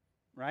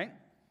 Right?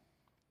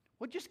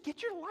 Well, just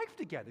get your life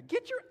together.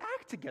 Get your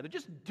act together.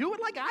 Just do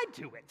it like I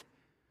do it.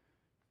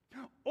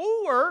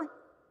 Or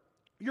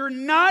you're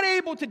not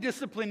able to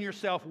discipline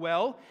yourself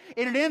well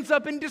and it ends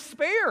up in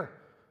despair.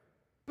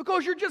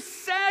 Because you're just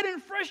sad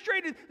and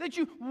frustrated that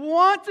you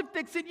want to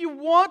fix it, you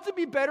want to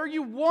be better,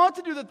 you want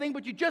to do the thing,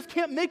 but you just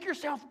can't make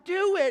yourself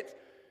do it.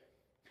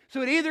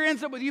 So it either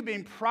ends up with you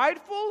being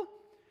prideful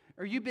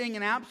or you being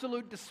in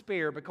absolute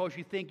despair because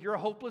you think you're a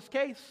hopeless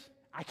case.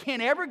 I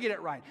can't ever get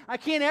it right. I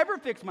can't ever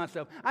fix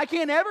myself. I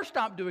can't ever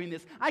stop doing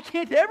this. I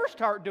can't ever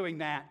start doing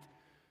that.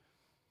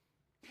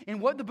 And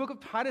what the book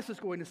of Titus is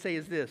going to say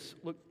is this.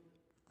 Look,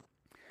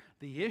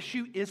 the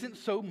issue isn't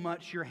so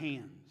much your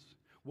hands,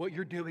 what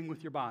you're doing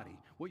with your body,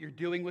 what you're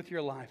doing with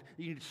your life.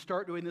 You need to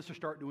start doing this or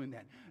start doing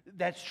that.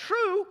 That's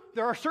true.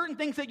 There are certain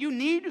things that you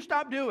need to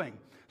stop doing.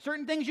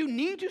 Certain things you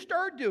need to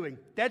start doing.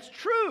 That's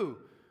true.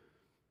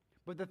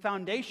 But the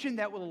foundation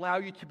that will allow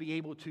you to be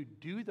able to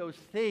do those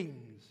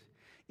things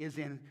is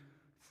in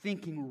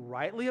thinking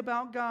rightly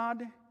about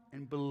God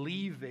and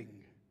believing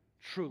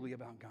truly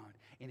about God.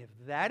 And if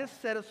that is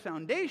set as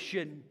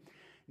foundation,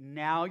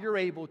 now you're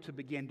able to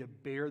begin to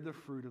bear the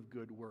fruit of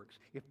good works.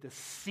 If the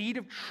seed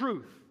of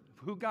truth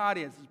who God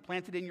is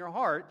planted in your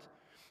heart,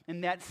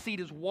 and that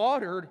seed is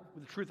watered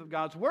with the truth of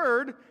God's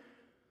word,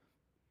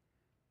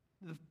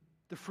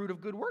 the fruit of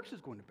good works is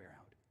going to bear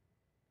out.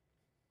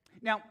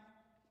 Now,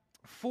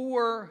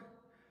 for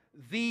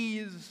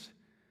these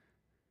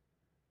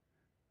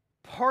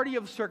party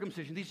of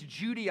circumcision, these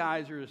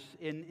Judaizers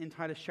in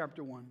Titus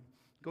chapter 1,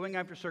 going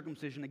after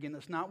circumcision, again,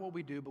 that's not what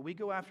we do, but we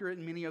go after it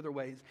in many other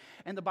ways.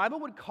 And the Bible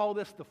would call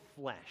this the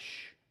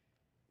flesh.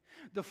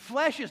 The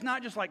flesh is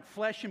not just like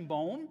flesh and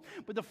bone,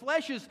 but the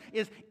flesh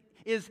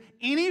is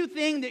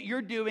anything that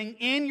you're doing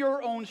in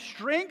your own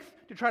strength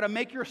to try to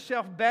make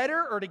yourself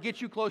better or to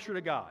get you closer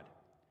to God.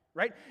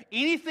 Right?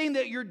 Anything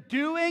that you're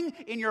doing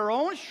in your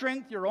own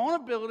strength, your own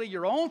ability,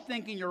 your own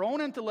thinking, your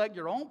own intellect,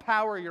 your own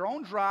power, your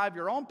own drive,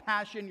 your own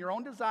passion, your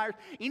own desires,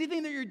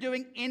 anything that you're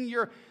doing in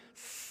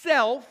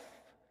yourself,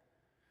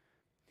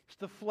 it's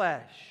the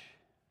flesh.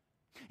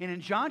 And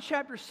in John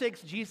chapter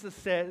 6, Jesus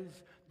says,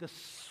 the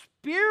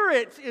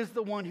Spirit is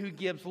the one who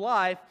gives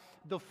life.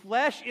 The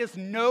flesh is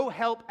no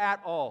help at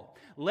all.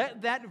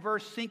 Let that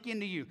verse sink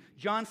into you.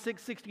 John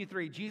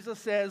 6:63, Jesus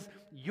says,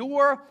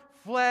 your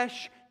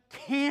flesh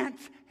can't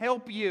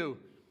help you.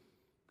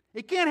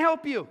 It can't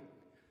help you.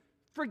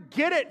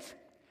 Forget it.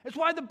 That's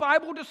why the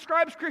Bible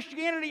describes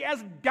Christianity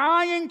as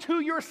dying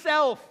to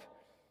yourself.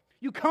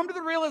 You come to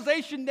the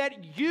realization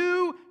that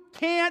you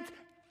can't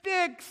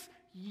fix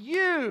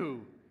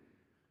you.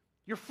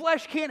 Your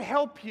flesh can't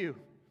help you.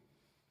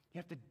 You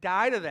have to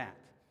die to that,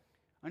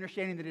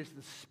 understanding that it's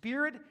the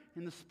Spirit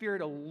and the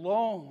Spirit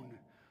alone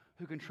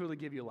who can truly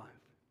give you life.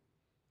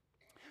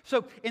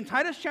 So in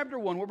Titus chapter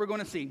 1, what we're going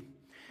to see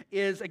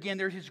is, again,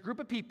 there's this group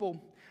of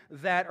people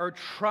that are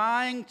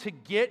trying to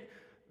get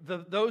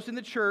those in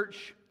the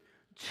church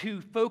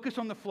to focus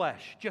on the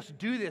flesh. Just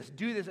do this.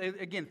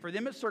 Again, for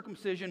them it's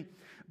circumcision,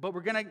 but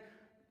we're going to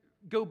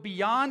go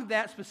beyond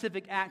that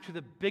specific act to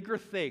the bigger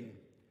thing.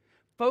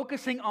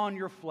 Focusing on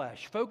your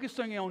flesh,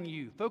 focusing on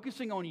you,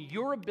 focusing on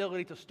your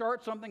ability to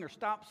start something or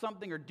stop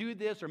something or do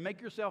this or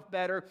make yourself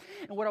better.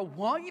 And what I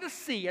want you to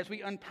see as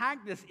we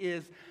unpack this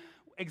is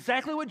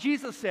exactly what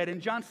Jesus said in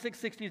John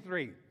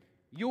 6:63.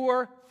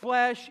 Your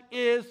flesh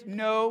is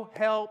no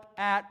help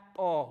at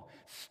all.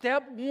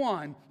 Step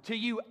one to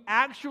you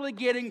actually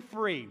getting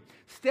free.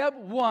 Step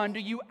one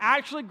to you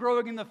actually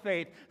growing in the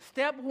faith.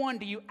 Step one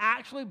to you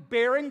actually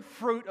bearing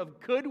fruit of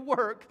good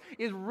work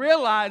is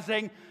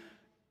realizing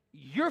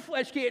your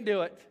flesh can't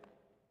do it.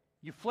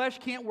 Your flesh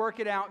can't work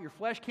it out. Your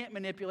flesh can't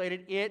manipulate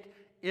it. It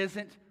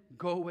isn't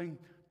going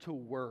to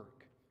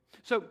work.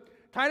 So,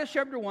 Titus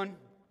chapter 1,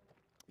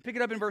 Pick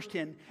it up in verse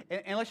 10,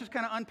 and let's just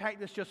kind of unpack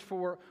this just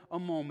for a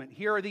moment.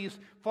 Here are these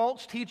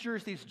false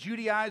teachers, these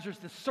Judaizers,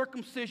 the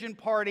circumcision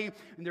party,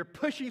 and they're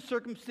pushing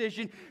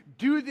circumcision.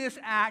 Do this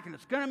act, and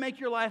it's going to make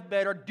your life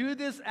better. Do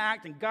this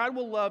act, and God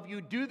will love you.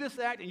 Do this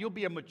act, and you'll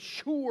be a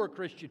mature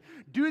Christian.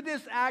 Do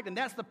this act, and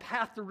that's the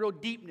path to real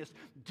deepness.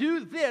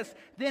 Do this,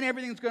 then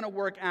everything's going to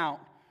work out.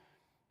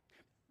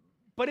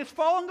 But it's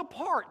falling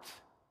apart,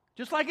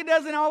 just like it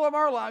does in all of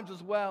our lives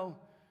as well.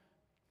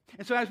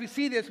 And so as we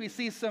see this, we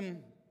see some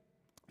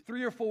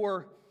 3 or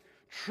 4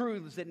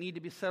 truths that need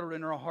to be settled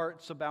in our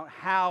hearts about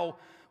how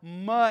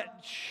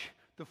much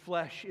the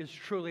flesh is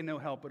truly no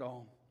help at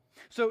all.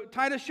 So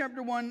Titus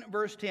chapter 1,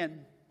 verse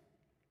 10.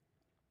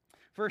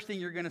 First thing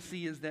you're going to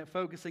see is that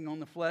focusing on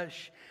the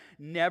flesh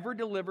never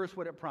delivers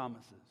what it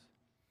promises.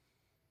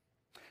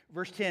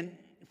 Verse 10,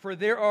 for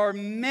there are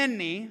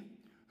many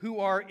who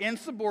are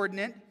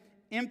insubordinate,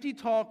 empty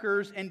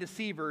talkers, and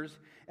deceivers,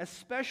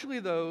 especially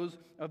those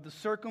of the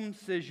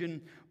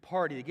circumcision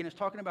party. Again, it's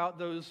talking about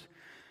those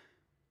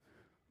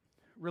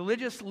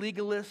religious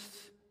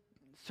legalists,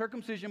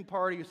 circumcision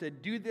party who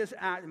said, do this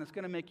act and it's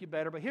going to make you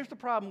better. But here's the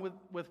problem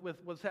with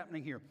what's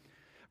happening here.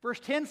 Verse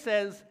 10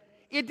 says,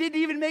 it didn't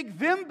even make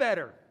them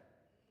better.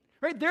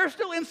 Right? They're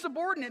still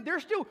insubordinate. They're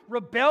still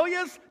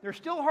rebellious. They're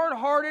still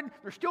hard-hearted.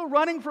 They're still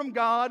running from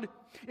God.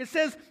 It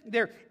says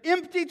they're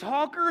empty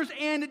talkers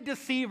and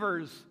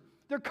deceivers.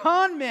 They're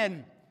con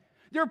men.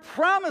 They're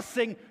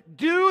promising,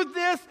 do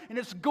this and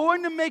it's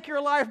going to make your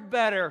life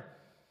better.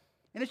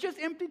 And it's just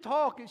empty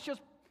talk. It's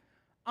just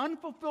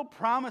unfulfilled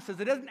promises.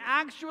 It doesn't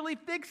actually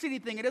fix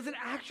anything. It doesn't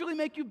actually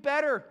make you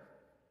better.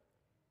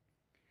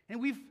 And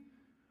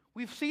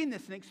we've seen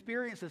this and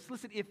experienced this.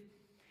 Listen,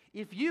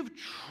 if you've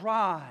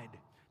tried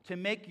to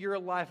make your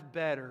life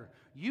better,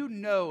 you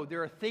know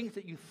there are things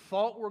that you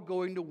thought were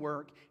going to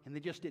work and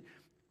they just did.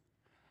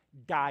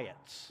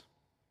 Diets.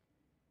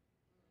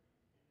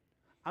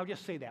 I'll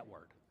just say that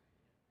word.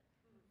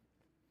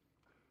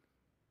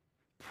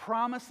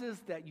 Promises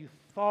that you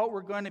thought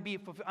were going to be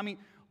fulfilled. I mean,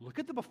 look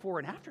at the before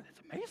and after.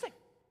 That's amazing.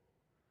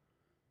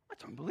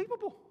 That's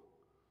unbelievable.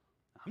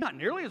 I'm not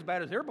nearly as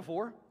bad as there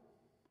before.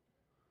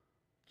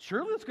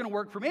 Surely it's going to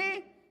work for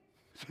me.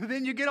 So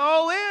then you get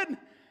all in,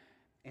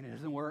 and it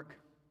doesn't work.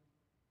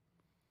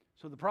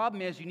 So the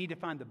problem is you need to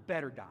find the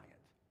better diet.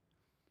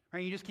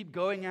 Right? You just keep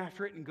going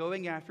after it and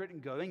going after it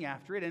and going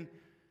after it, and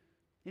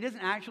it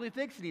doesn't actually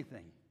fix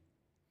anything.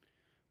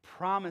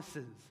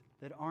 Promises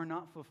that are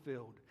not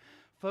fulfilled.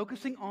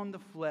 Focusing on the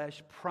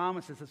flesh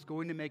promises it's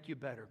going to make you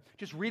better.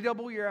 Just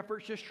redouble your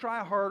efforts. Just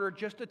try harder.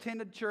 Just attend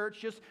a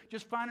church.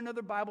 Just find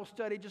another Bible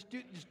study. Just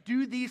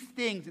do these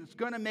things, and it's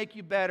going to make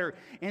you better.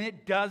 And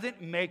it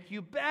doesn't make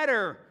you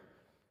better.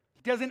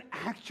 It doesn't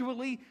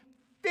actually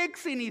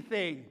fix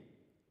anything.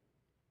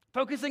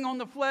 Focusing on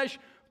the flesh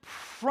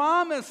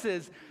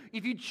promises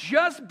if you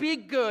just be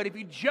good, if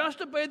you just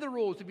obey the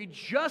rules, if you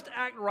just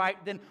act right,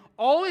 then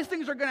all these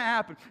things are going to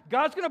happen.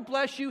 God's going to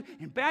bless you,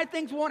 and bad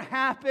things won't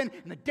happen,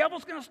 and the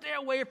devil's going to stay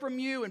away from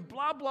you, and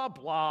blah, blah,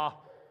 blah.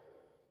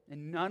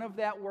 And none of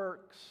that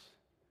works.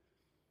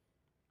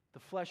 The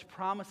flesh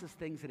promises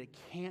things that it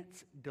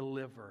can't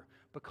deliver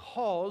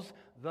because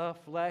the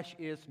flesh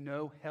is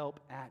no help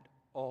at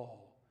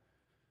all.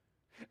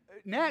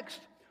 Next,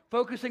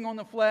 focusing on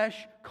the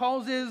flesh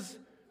causes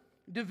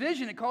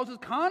division. It causes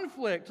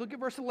conflict. Look at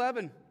verse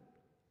 11.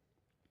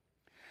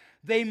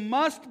 They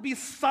must be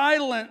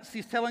silenced.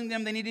 He's telling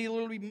them they need to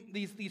literally,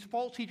 these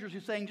false teachers who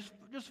are saying,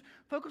 just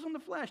focus on the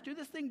flesh. Do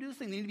this thing, do this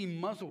thing. They need to be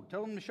muzzled.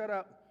 Tell them to shut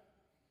up.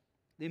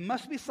 They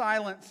must be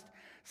silenced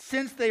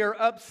since they are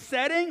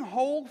upsetting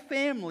whole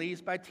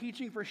families by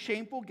teaching for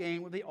shameful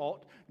gain what they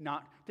ought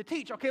not to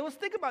teach. Okay, let's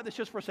think about this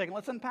just for a second.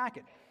 Let's unpack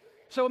it.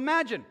 So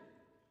imagine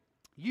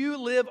you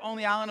live on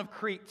the island of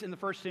Crete in the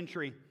first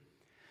century.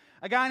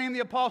 A guy named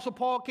the Apostle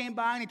Paul came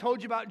by and he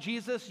told you about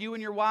Jesus, you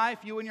and your wife,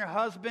 you and your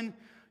husband,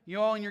 you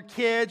all and your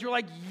kids. You're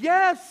like,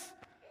 yes,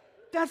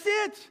 that's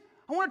it.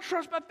 I want to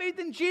trust by faith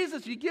in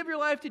Jesus. You give your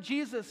life to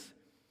Jesus.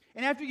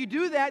 And after you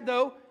do that,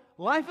 though,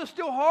 life is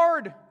still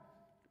hard.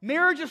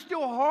 Marriage is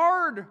still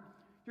hard.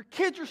 Your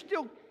kids are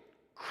still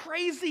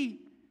crazy.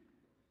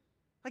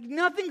 Like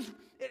nothing's...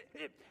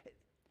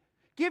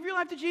 Give your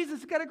life to Jesus.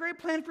 He's got a great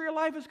plan for your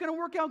life. It's going to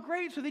work out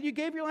great. So then you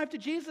gave your life to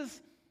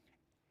Jesus,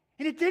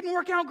 and it didn't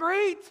work out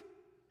great.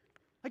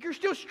 Like you're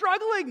still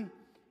struggling,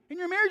 and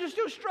your marriage is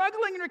still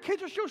struggling, and your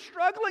kids are still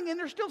struggling, and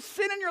there's still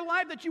sin in your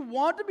life that you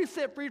want to be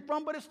set free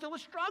from, but it's still a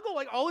struggle.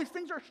 Like all these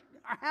things are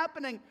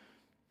happening.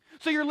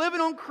 So you're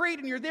living on Crete,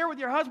 and you're there with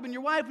your husband,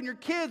 your wife, and your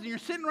kids, and you're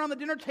sitting around the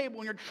dinner table,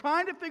 and you're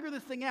trying to figure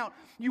this thing out.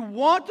 You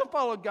want to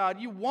follow God.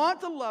 You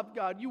want to love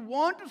God. You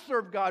want to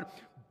serve God,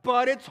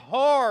 but it's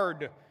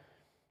hard.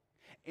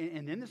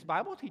 And then this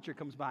Bible teacher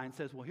comes by and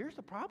says, well, here's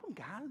the problem,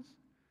 guys.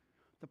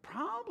 The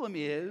problem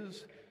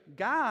is,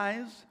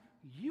 guys,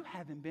 you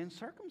haven't been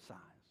circumcised.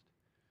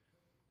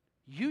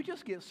 You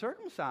just get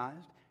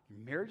circumcised, your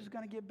marriage is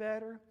going to get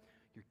better,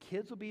 your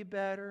kids will be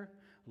better,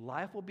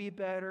 life will be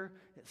better,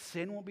 that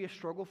sin won't be a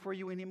struggle for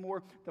you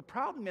anymore. The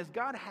problem is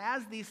God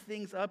has these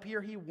things up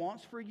here He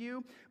wants for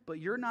you, but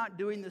you're not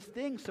doing this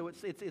thing, so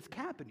it's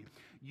capping you.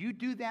 You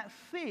do that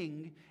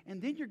thing,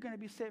 and then you're going to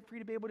be set free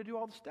to be able to do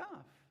all the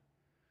stuff.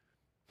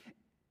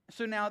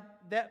 So now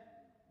that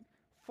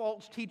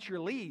false teacher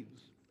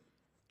leaves,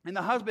 and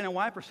the husband and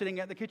wife are sitting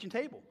at the kitchen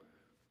table.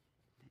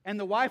 And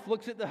the wife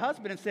looks at the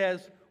husband and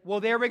says, well,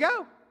 there we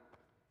go.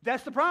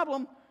 That's the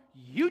problem.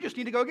 You just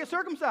need to go get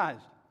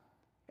circumcised.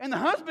 And the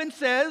husband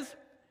says,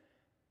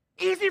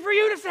 easy for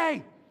you to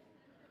say.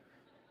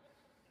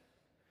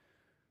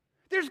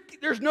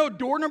 There's no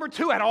door number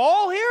 2 at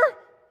all here?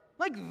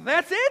 Like,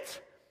 that's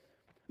it?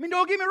 I mean,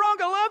 don't get me wrong,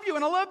 I love you,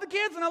 and I love the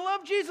kids, and I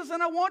love Jesus,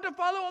 and I want to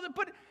follow all that,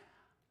 but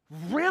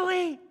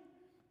really?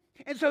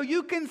 And so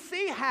you can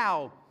see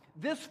how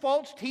this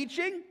false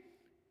teaching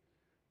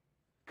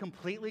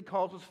completely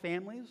causes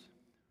families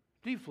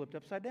to be flipped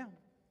upside down,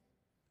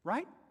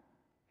 right?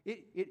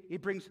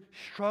 It brings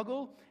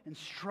struggle and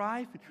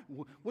strife.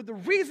 Well, the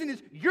reason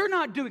is you're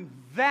not doing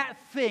that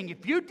thing.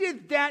 If you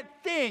did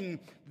that thing,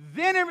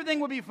 then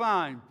everything would be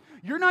fine.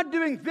 You're not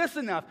doing this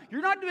enough.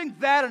 You're not doing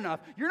that enough.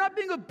 You're not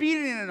being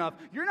obedient enough.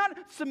 You're not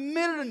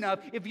submitted enough.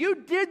 If you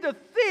did the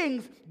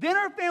things, then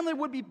our family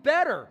would be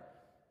better.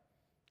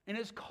 And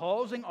it's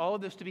causing all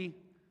of this to be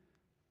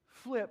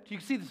flipped. You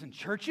can see this in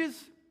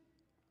churches.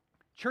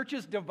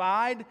 Churches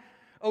divide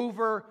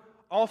over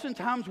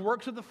oftentimes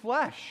works of the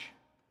flesh.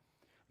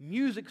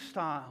 Music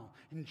style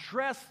and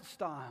dress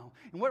style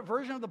and what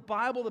version of the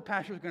Bible the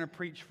pastor is going to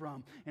preach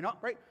from, and all,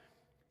 right,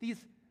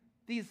 these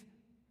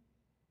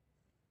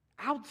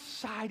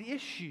outside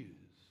issues,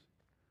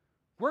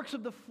 works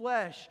of the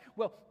flesh.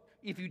 Well,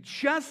 if you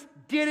just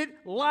did it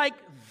like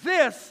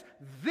this,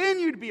 then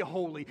you'd be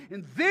holy,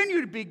 and then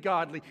you'd be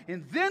godly,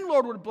 and then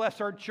Lord would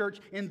bless our church,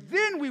 and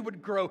then we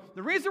would grow.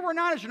 The reason we're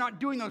not is you're not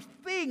doing those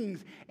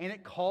things, and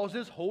it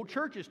causes whole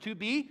churches to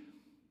be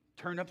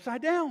turned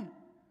upside down.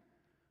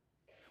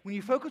 When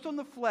you focus on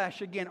the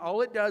flesh, again,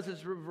 all it does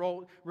is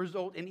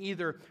result in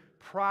either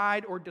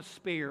pride or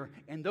despair.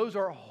 And those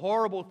are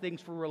horrible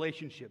things for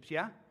relationships,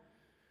 yeah?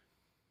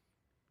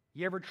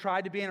 You ever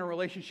tried to be in a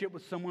relationship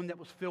with someone that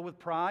was filled with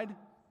pride?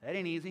 That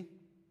ain't easy.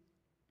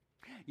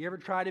 You ever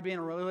tried to be in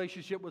a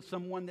relationship with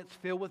someone that's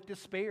filled with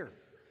despair?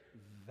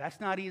 That's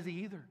not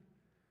easy either.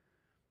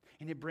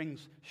 And it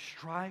brings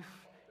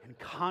strife and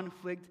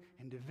conflict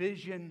and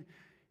division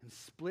and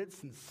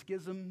splits and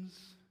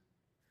schisms.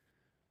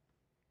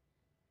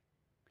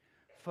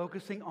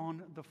 Focusing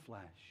on the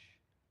flesh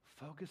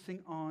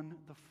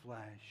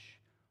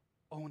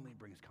only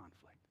brings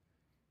conflict.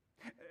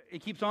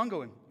 It keeps on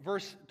going.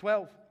 Verse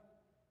 12.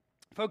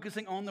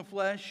 Focusing on the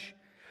flesh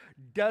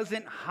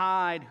doesn't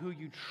hide who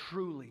you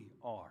truly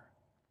are.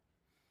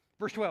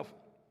 Verse 12.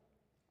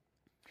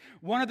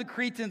 One of the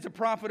Cretans, a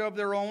prophet of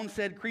their own,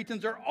 said,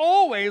 Cretans are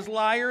always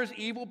liars,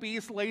 evil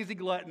beasts, lazy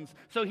gluttons.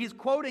 So he's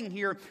quoting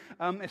here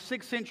a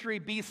 6th century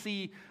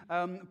BC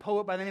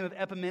poet by the name of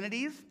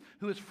Epimenides,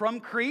 who is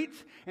from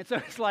Crete. And so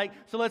it's like,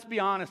 so let's be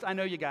honest, I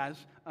know you guys,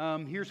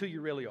 here's who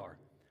you really are.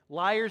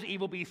 Liars,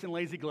 evil beasts, and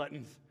lazy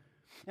gluttons.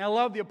 And I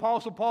love the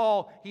Apostle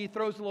Paul, he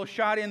throws a little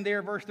shot in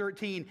there, verse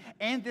 13,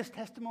 and this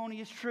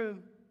testimony is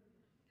true.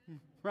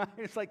 Right?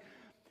 It's like,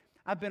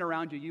 I've been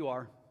around you, you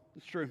are.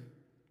 It's true.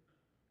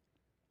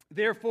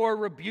 Therefore,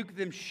 rebuke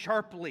them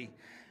sharply,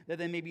 that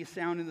they may be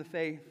sound in the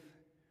faith,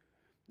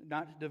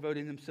 not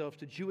devoting themselves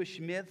to Jewish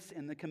myths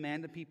and the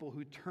command of people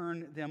who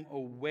turn them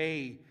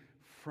away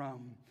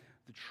from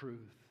the truth.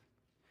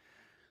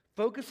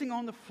 Focusing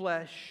on the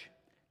flesh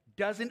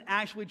doesn't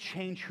actually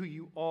change who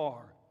you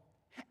are.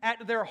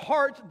 At their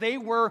heart, they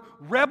were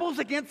rebels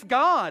against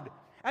God.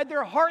 At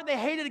their heart, they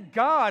hated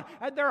God.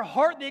 At their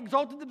heart, they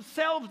exalted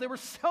themselves. They were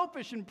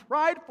selfish and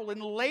prideful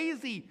and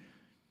lazy.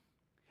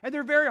 At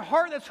their very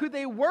heart, that's who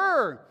they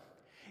were.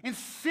 And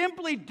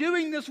simply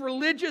doing this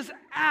religious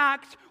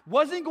act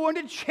wasn't going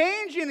to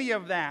change any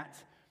of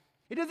that.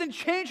 It doesn't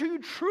change who you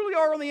truly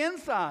are on the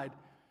inside.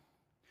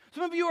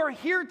 Some of you are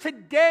here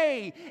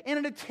today in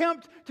an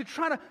attempt to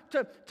try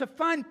to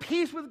find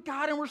peace with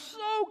God, and we're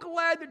so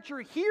glad that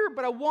you're here,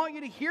 but I want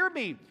you to hear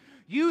me.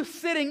 You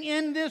sitting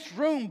in this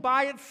room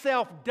by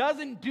itself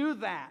doesn't do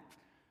that.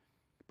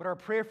 But our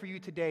prayer for you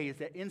today is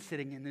that in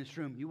sitting in this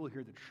room, you will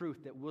hear the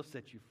truth that will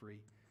set you free.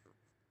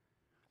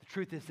 The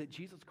truth is that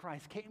Jesus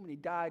Christ came and He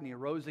died and He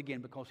arose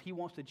again because He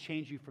wants to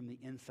change you from the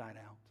inside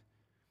out.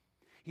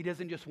 He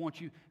doesn't just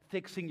want you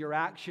fixing your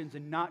actions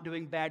and not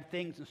doing bad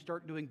things and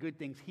start doing good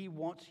things. He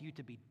wants you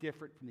to be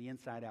different from the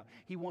inside out.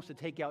 He wants to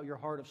take out your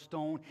heart of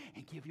stone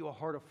and give you a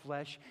heart of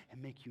flesh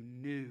and make you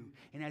new.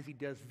 And as He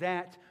does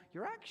that,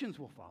 your actions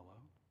will follow.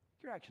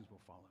 Your actions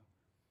will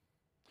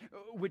follow.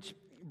 Which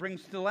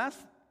brings to the last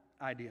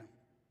idea.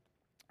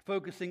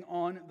 Focusing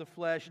on the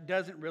flesh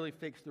doesn't really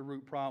fix the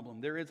root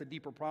problem. There is a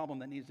deeper problem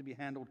that needs to be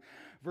handled.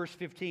 Verse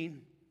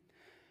 15.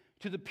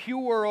 To the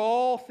pure,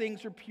 all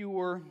things are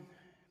pure,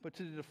 but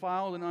to the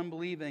defiled and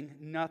unbelieving,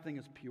 nothing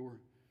is pure.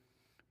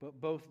 But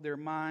both their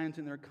minds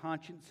and their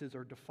consciences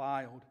are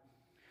defiled.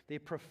 They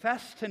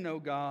profess to know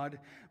God,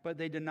 but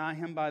they deny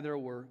Him by their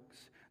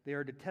works. They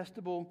are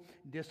detestable,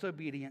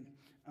 disobedient,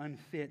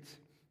 unfit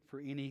for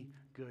any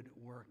good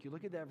work. You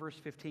look at that verse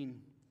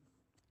 15.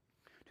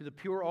 To the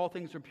pure, all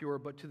things are pure,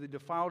 but to the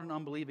defiled and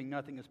unbelieving,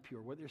 nothing is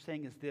pure. What they're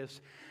saying is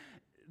this: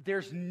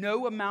 there's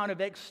no amount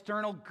of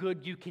external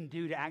good you can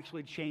do to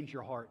actually change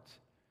your heart.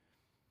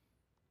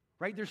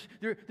 Right?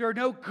 There are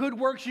no good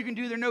works you can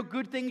do. There are no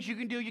good things you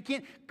can do. You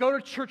can't go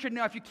to church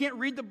enough. You can't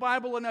read the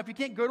Bible enough. You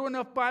can't go to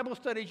enough Bible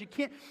studies. You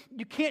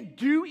can't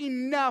do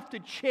enough to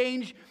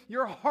change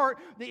your heart.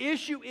 The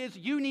issue is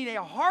you need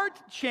a heart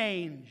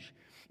change.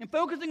 And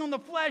focusing on the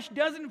flesh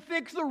doesn't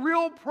fix the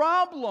real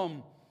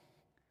problem.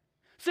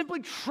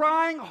 Simply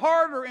trying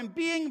harder and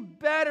being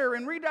better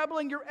and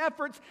redoubling your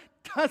efforts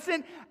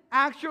doesn't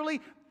actually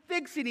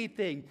fix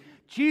anything.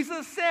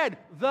 Jesus said,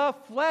 the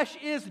flesh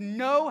is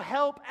no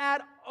help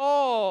at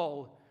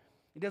all.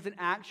 It doesn't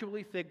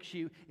actually fix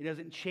you. It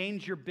doesn't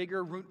change your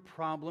bigger root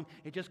problem.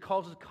 It just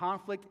causes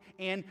conflict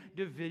and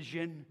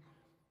division.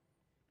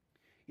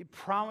 It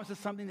promises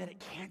something that it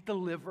can't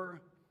deliver.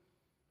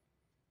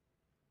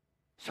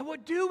 So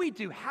what do we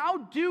do? How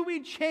do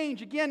we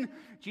change? Again,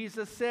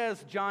 Jesus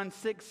says, John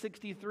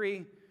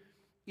 6:63,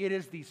 it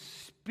is the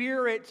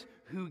Spirit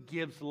who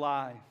gives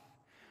life.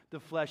 The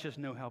flesh is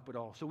no help at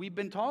all. So we've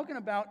been talking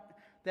about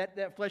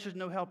that flesh is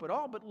no help at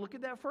all, but look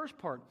at that first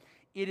part.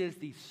 It is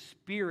the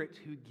Spirit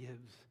who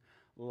gives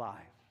life.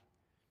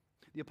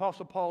 The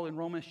Apostle Paul in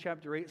Romans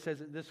chapter 8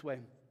 says it this way: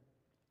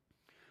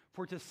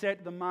 for to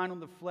set the mind on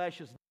the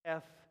flesh is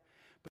death,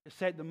 but to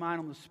set the mind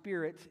on the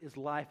Spirit is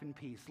life and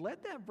peace.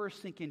 Let that verse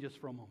sink in just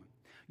for a moment.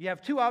 You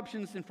have two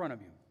options in front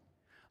of you: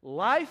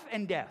 life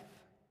and death.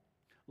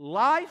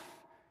 Life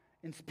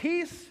and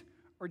peace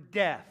or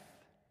death.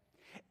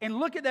 And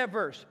look at that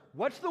verse.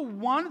 What's the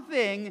one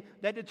thing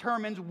that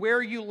determines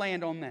where you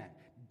land on that?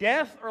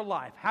 Death or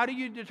life? How do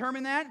you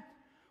determine that?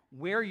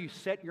 Where you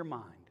set your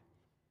mind.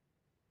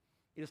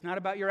 It is not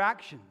about your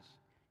actions.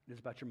 It is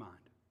about your mind.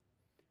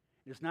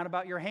 It is not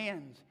about your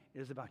hands.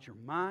 It is about your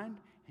mind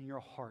and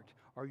your heart.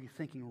 Are you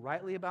thinking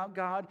rightly about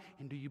God?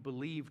 And do you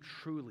believe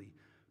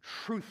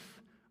truth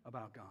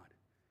about God?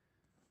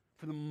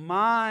 For the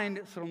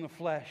mind set on the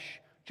flesh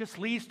just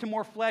leads to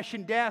more flesh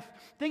and death.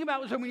 Think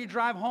about it when you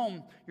drive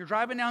home. You're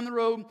driving down the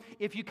road.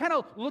 If you kind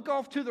of look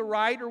off to the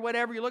right or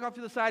whatever, you look off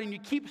to the side and you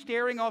keep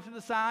staring off to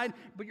the side,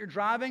 but you're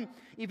driving,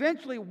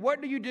 eventually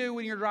what do you do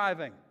when you're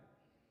driving?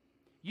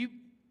 You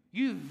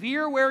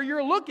veer where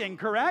you're looking,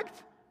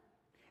 correct?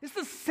 It's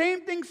the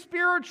same thing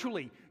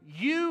spiritually.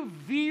 You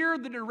veer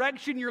the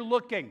direction you're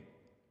looking.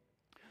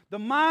 The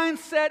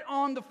mindset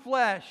on the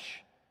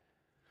flesh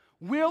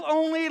will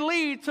only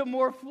lead to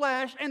more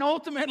flesh and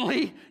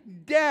ultimately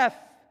death.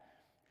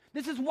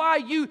 This is why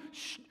you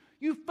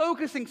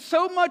focusing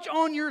so much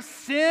on your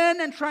sin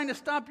and trying to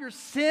stop your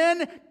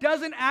sin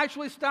doesn't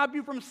actually stop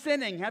you from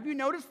sinning. Have you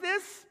noticed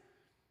this?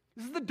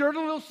 This is the dirty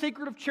little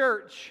secret of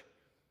church.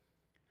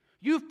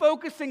 You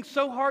focusing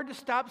so hard to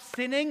stop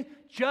sinning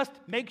just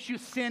makes you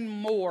sin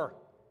more.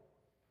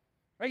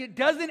 Right? It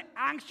doesn't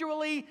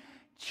actually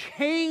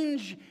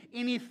change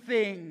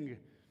anything.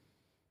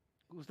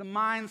 Because the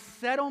mind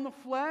set on the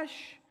flesh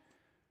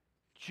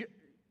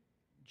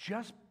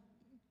just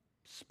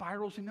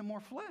spirals into more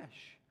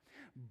flesh.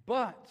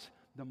 But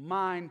the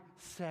mind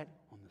set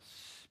on the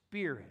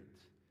Spirit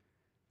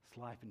is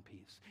life and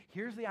peace.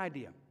 Here's the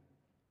idea.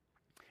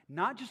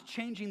 Not just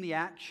changing the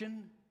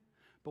action,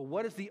 but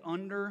what is the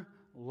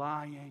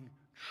underlying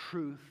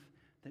truth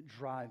that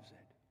drives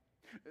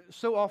it?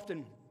 So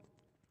often,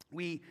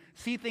 we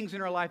see things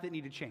in our life that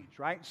need to change,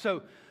 right?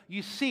 So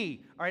you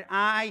see, all right,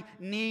 I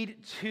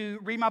need to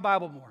read my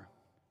Bible more,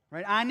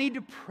 right? I need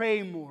to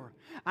pray more.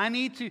 I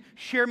need to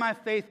share my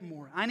faith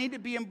more. I need to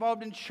be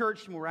involved in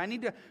church more. I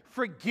need to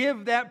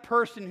forgive that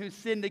person who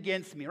sinned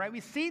against me, right? We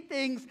see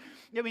things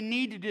that we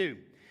need to do.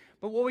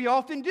 But what we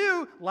often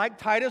do, like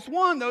Titus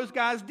 1, those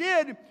guys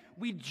did,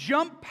 we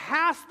jump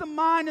past the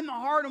mind and the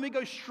heart and we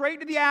go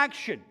straight to the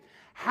action.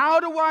 How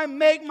do I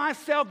make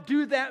myself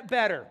do that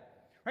better?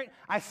 Right?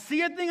 I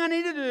see a thing I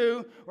need to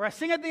do, or I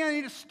see a thing I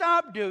need to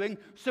stop doing,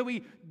 so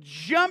we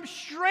jump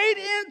straight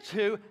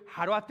into,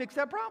 how do I fix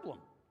that problem?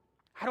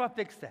 How do I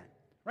fix that?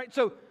 Right?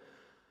 So,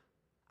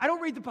 I don't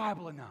read the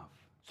Bible enough.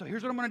 So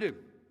here's what I'm going to do.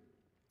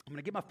 I'm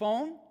going to get my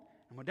phone,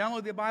 I'm going to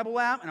download the Bible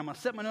app, and I'm going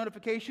to set my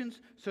notifications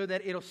so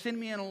that it'll send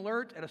me an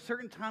alert at a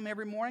certain time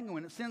every morning, and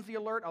when it sends the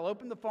alert, I'll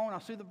open the phone,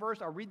 I'll see the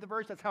verse, I'll read the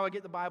verse. That's how I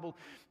get the Bible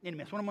in me.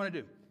 That's what I'm going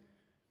to do.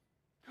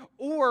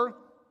 Or,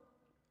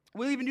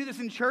 we'll even do this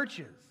in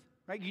churches.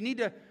 Right? You need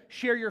to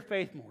share your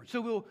faith more.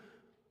 So we'll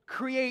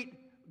create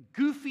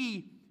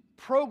goofy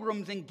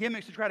programs and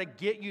gimmicks to try to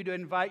get you to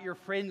invite your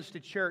friends to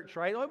church,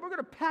 right? We're going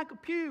to pack a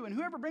pew, and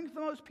whoever brings the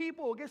most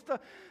people gets to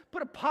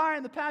put a pie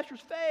in the pastor's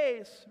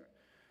face.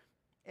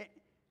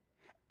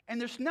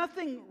 And there's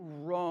nothing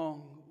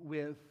wrong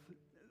with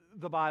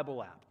the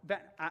Bible app. In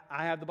fact,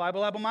 I have the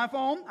Bible app on my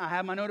phone. I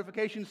have my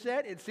notifications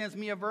set. It sends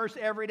me a verse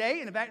every day.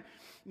 And in fact,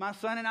 my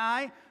son and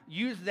I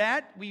use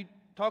that. We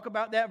talk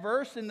about that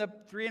verse in the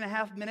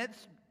 3.5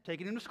 minutes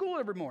taking him to school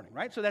every morning,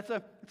 right? So it's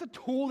a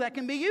tool that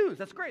can be used.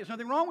 That's great. There's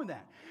nothing wrong with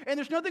that. And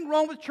there's nothing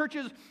wrong with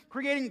churches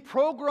creating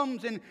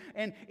programs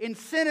and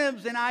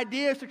incentives and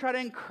ideas to try to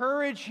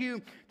encourage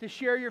you to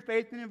share your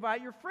faith and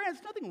invite your friends.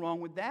 Nothing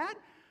wrong with that.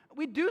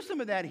 We do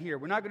some of that here.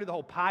 We're not going to do the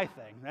whole pie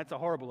thing. That's a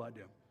horrible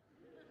idea.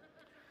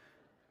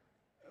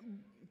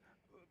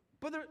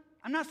 But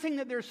I'm not saying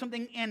that there's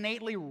something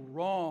innately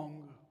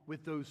wrong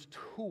with those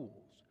tools.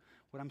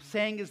 What I'm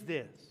saying is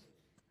this.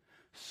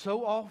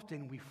 So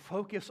often we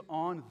focus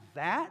on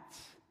that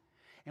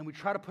and we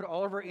try to put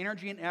all of our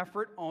energy and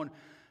effort on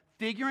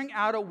figuring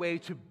out a way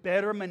to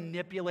better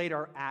manipulate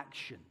our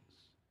actions.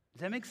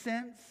 Does that make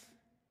sense?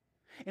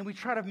 And we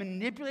try to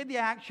manipulate the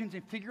actions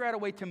and figure out a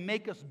way to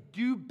make us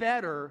do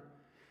better,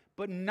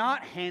 but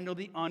not handle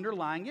the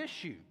underlying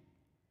issue.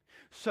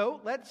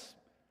 So let's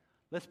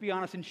be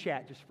honest and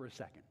chat just for a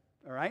second,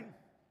 all right?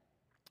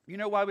 You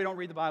know why we don't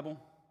read the Bible?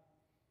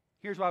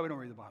 Here's why we don't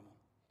read the Bible.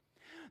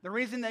 The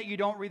reason that you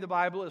don't read the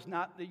Bible is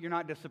not that you're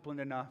not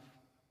disciplined enough.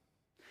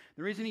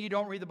 The reason that you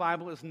don't read the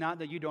Bible is not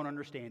that you don't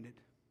understand it.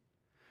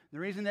 The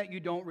reason that you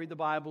don't read the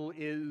Bible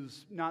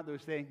is not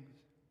those things.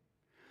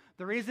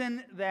 The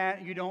reason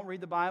that you don't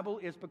read the Bible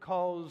is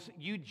because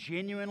you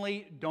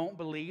genuinely don't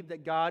believe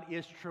that God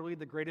is truly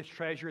the greatest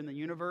treasure in the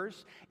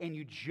universe, and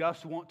you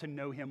just want to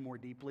know Him more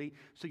deeply,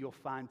 so you'll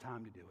find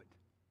time to do it.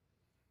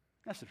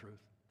 That's the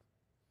truth.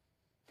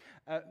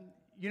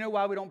 You know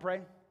why we don't pray?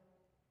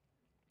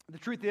 The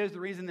truth is, the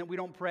reason that we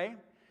don't pray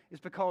is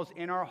because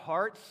in our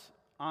hearts,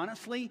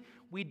 honestly,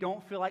 we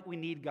don't feel like we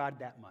need God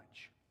that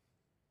much.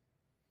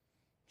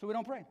 So we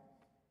don't pray.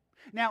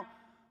 Now,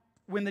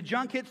 when the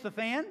junk hits the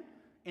fan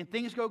and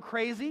things go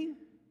crazy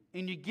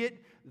and you get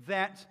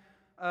that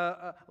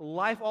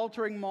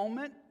life-altering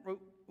moment,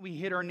 we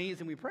hit our knees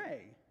and we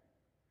pray.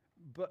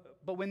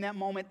 But when that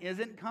moment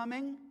isn't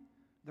coming,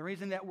 the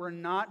reason that we're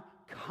not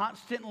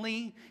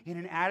constantly in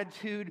an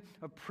attitude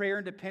of prayer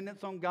and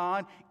dependence on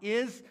God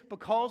is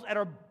because at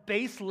our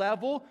base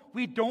level,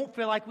 we don't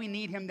feel like we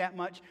need Him that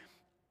much.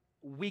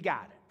 We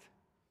got it.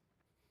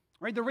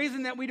 Right? The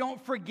reason that we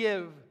don't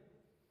forgive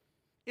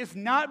is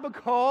not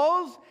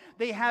because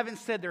they haven't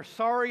said they're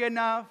sorry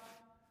enough,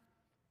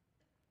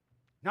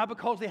 not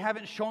because they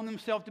haven't shown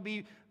themselves to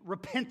be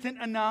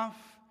repentant enough.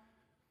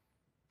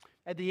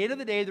 At the end of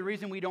the day, the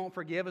reason we don't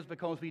forgive is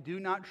because we do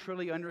not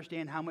truly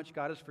understand how much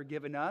God has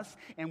forgiven us,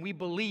 and we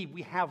believe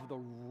we have the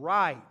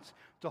right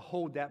to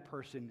hold that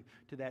person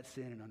to that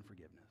sin and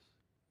unforgiveness.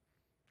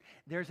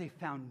 There's a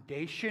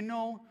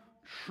foundational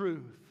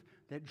truth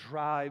that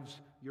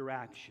drives your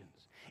actions.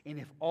 And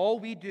if all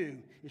we do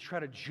is try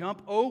to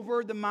jump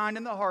over the mind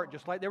and the heart,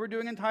 just like they were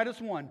doing in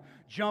Titus 1,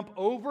 jump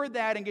over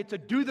that and get to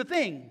do the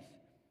things,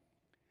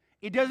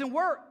 it doesn't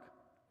work.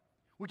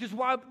 Which is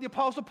why the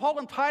Apostle Paul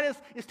in Titus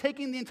is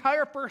taking the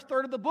entire first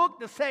third of the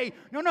book to say,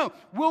 no,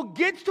 we'll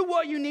get to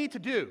what you need to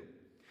do.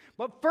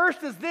 But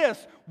first is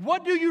this: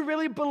 what do you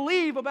really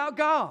believe about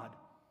God?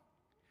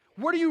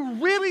 What do you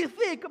really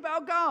think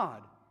about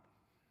God?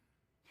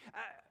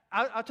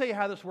 I'll tell you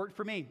how this worked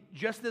for me.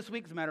 Just this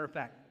week, as a matter of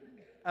fact.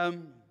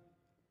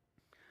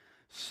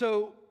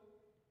 So,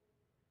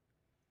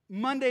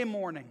 Monday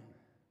morning,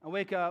 I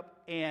wake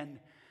up and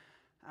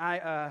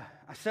I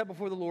sat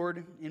before the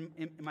Lord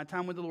in my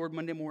time with the Lord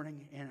Monday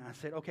morning, and I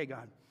said, okay,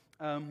 God,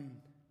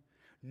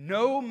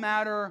 no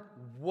matter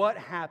what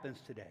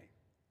happens today,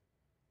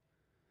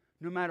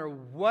 no matter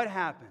what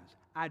happens,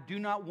 I do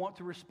not want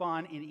to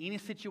respond in any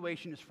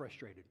situation as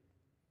frustrated.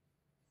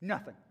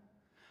 Nothing.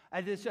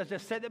 I just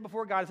said that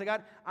before God. I said,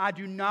 God, I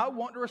do not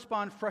want to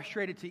respond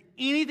frustrated to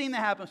anything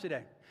that happens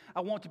today.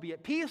 I want to be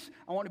at peace.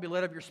 I want to be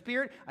led of your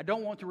Spirit. I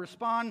don't want to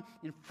respond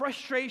in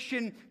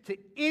frustration to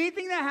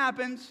anything that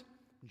happens.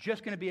 I'm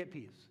just going to be at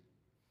peace.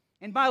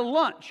 And by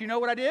lunch, you know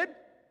what I did?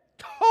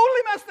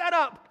 Totally messed that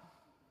up.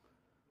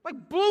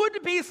 Like blew it to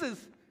pieces.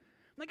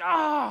 I'm like,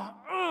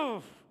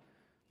 oh,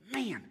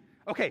 man.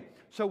 Okay,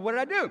 so what did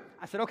I do?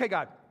 I said, okay,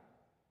 God,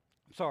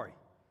 I'm sorry.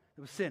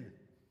 It was sin.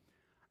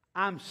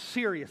 I'm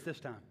serious this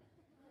time.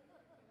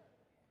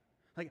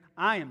 Like,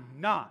 I am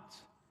not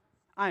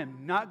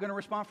going to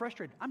respond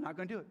frustrated. I'm not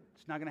going to do it.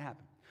 It's not going to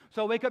happen.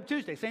 So I wake up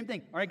Tuesday, same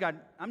thing. All right, God,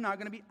 I'm not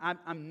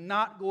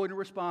going to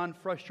respond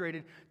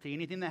frustrated to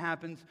anything that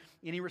happens,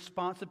 any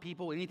response of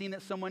people, anything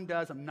that someone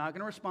does. I'm not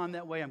going to respond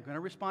that way. I'm going to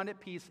respond at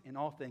peace in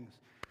all things.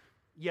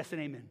 Yes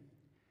and amen.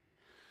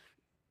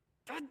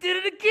 I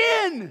did it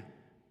again.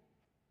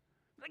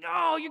 Like,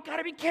 oh, you got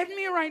to be kidding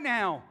me right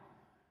now.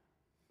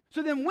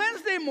 So then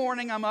Wednesday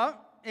morning, I'm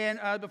up.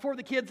 And before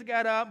the kids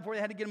got up, before they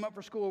had to get them up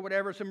for school or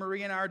whatever, so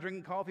Maria and I are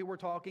drinking coffee, we're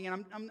talking,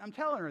 and I'm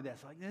telling her this.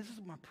 Like, this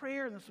is my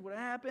prayer, and this is what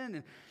happened,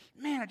 and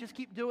man, I just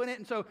keep doing it.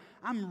 And so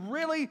I'm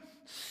really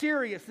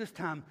serious this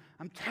time.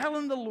 I'm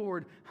telling the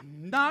Lord,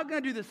 I'm not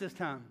going to do this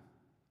time.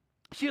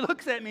 She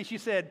looks at me and she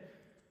said,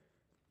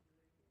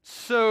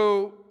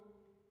 so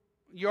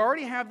you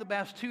already have the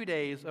past 2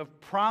 days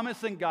of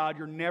promising God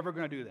you're never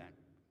going to do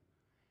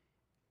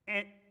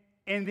that.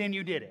 And then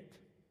you did it.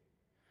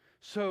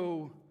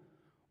 So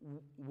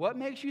what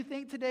makes you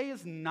think today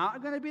is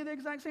not going to be the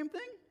exact same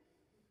thing?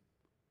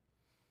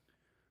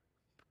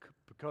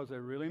 because I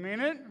really mean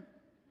it.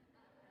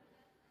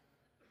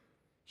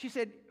 She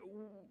said,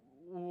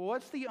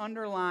 what's the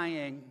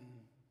underlying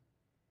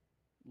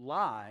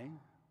lie?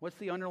 What's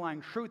the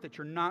underlying truth that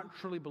you're not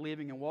truly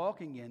believing and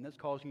walking in that's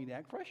causing you to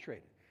act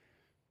frustrated?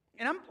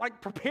 And I'm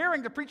like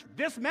preparing to preach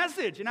this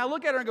message. And I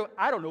look at her and go,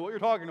 I don't know what you're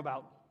talking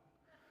about.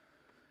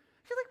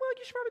 She's like, well,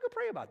 you should probably go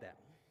pray about that.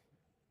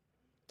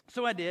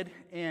 So I did.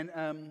 And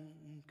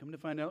come to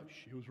find out,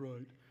 she was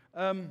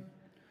right.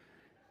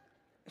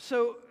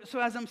 So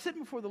as I'm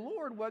sitting before the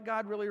Lord, what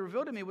God really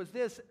revealed to me was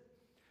this.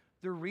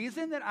 The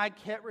reason that I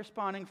kept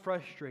responding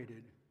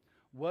frustrated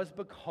was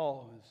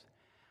because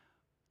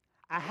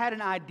I had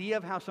an idea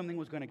of how something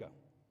was going to go.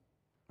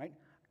 Right?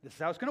 This is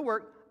how it's going to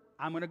work.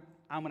 I'm going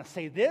to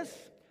say this.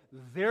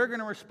 They're going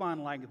to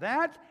respond like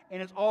that,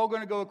 and it's all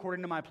going to go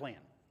according to my plan.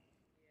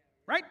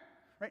 Right?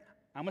 Right?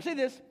 I'm going to say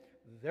this.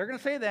 They're going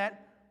to say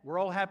that. We're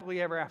all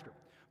happily ever after.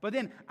 But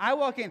then I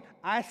walk in,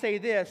 I say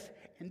this,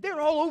 and they're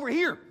all over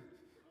here.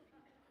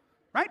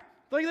 Right?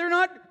 Like they're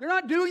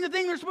not doing the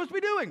thing they're supposed to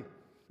be doing.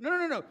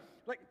 No.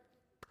 Like,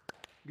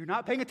 you're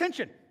not paying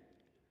attention.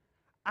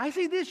 I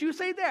say this, you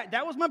say that.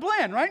 That was my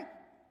plan, right?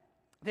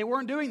 They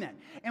weren't doing that.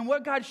 And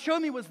what God showed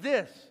me was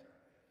this.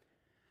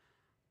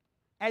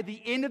 At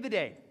the end of the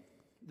day,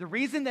 the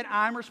reason that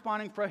I'm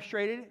responding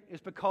frustrated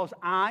is because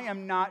I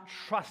am not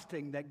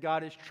trusting that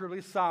God is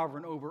truly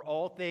sovereign over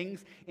all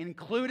things,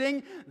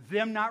 including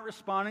them not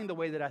responding the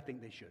way that I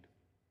think they should.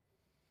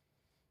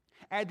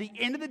 At the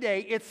end of the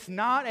day, it's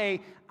not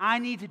I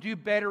need to do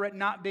better at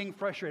not being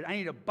frustrated. I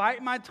need to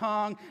bite my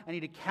tongue. I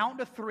need to count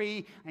to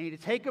 3. I need to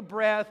take a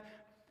breath.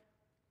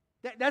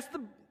 That's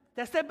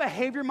that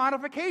behavior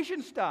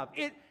modification stuff.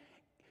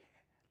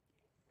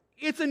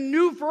 It's a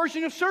new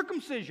version of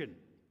circumcision.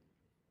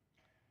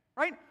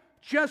 Right?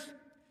 Just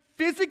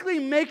physically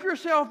make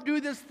yourself do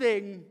this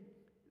thing,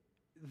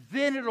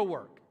 then it'll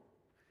work.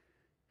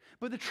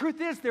 But the truth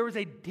is, there was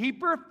a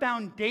deeper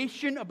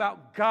foundation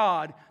about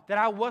God that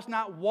I was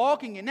not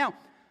walking in. Now,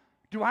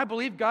 do I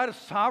believe God is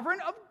sovereign?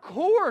 Of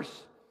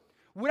course.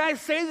 Would I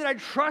say that I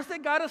trust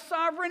that God is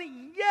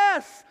sovereign?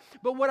 Yes.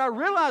 But what I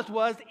realized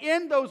was,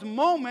 in those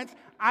moments,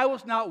 I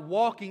was not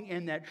walking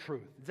in that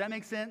truth. Does that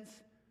make sense?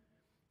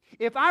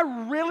 If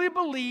I really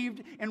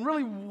believed and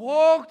really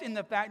walked in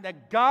the fact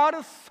that God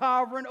is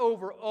sovereign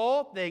over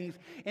all things,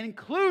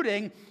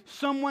 including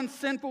someone's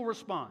sinful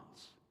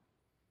response,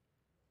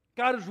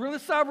 God is really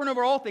sovereign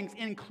over all things,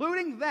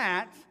 including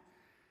that,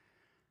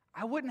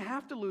 I wouldn't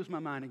have to lose my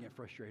mind and get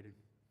frustrated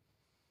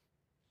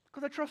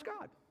because I trust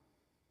God.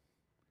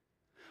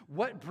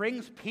 What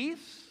brings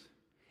peace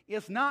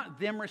is not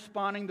them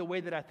responding the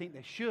way that I think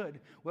they should.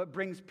 What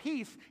brings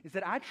peace is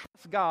that I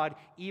trust God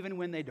even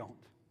when they don't.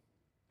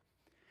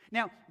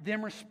 Now,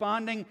 them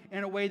responding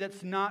in a way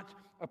that's not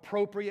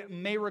appropriate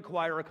may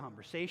require a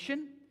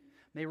conversation,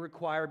 may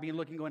require being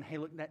looking, going, hey,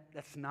 look,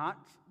 that's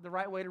not the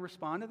right way to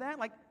respond to that.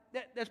 Like,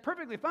 that's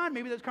perfectly fine.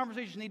 Maybe those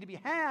conversations need to be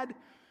had.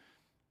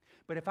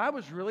 But if I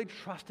was really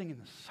trusting in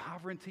the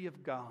sovereignty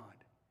of God,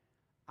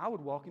 I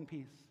would walk in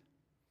peace.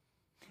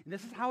 And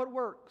this is how it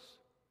works.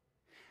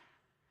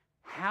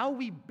 How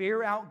we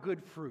bear out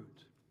good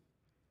fruit,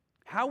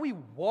 how we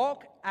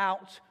walk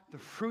out the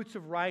fruits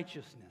of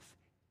righteousness,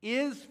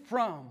 is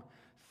from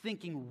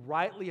thinking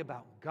rightly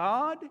about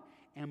God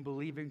and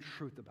believing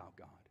truth about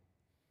God.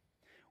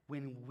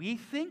 When we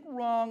think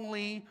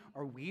wrongly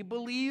or we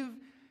believe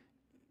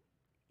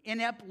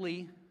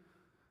ineptly,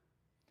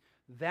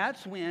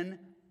 that's when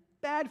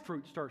bad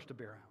fruit starts to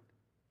bear out.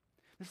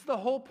 This is the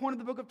whole point of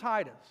the book of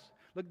Titus.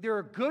 Look, there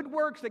are good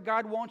works that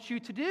God wants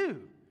you to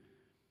do.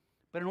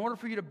 But in order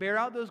for you to bear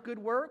out those good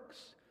works,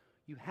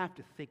 you have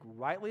to think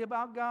rightly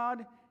about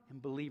God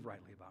and believe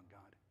rightly about God.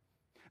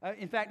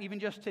 In fact, even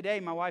just today,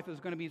 my wife is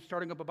going to be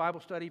starting up a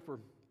Bible study for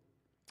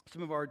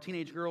some of our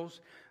teenage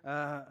girls.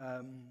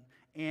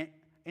 And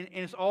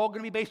it's all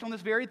going to be based on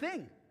this very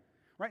thing,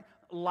 right?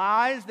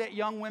 Lies that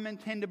young women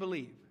tend to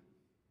believe.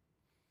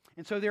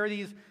 And so there are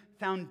these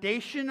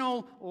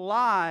foundational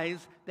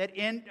lies that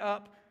end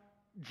up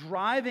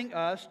driving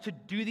us to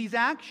do these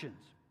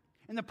actions.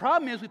 And the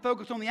problem is we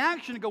focus on the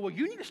action and go, well,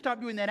 you need to stop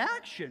doing that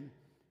action. And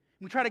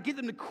we try to get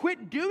them to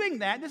quit doing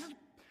that. This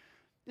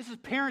is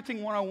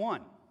parenting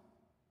 101.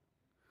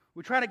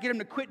 We try to get them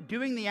to quit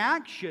doing the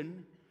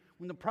action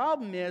when the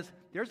problem is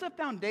there's a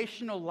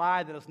foundational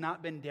lie that has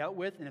not been dealt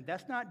with, and if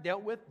that's not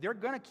dealt with, they're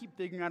going to keep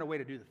figuring out a way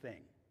to do the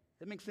thing. Does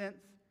that make sense?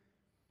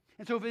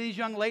 And so for these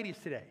young ladies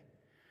today,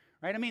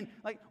 right? I mean,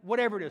 like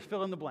whatever it is,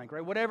 fill in the blank,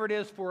 right? Whatever it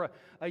is for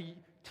a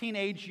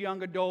teenage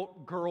young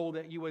adult girl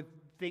that you would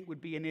think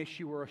would be an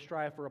issue or a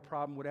strife or a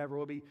problem, whatever, it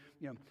will be,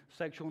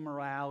 sexual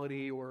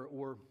immorality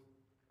or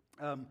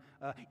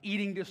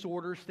eating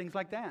disorders, things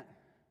like that.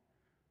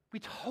 We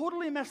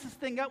totally mess this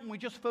thing up when we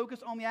just focus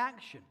on the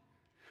action.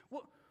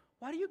 Well,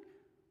 why are you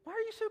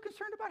so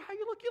concerned about how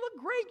you look? You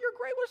look great. You're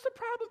great. What's the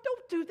problem?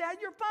 Don't do that.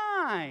 You're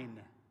fine.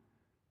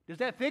 Does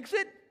that fix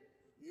it?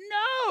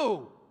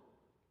 No.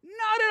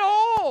 Not at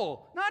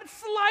all. Not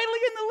slightly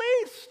in the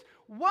least.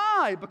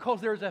 Why?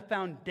 Because there's a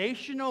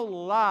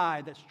foundational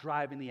lie that's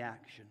driving the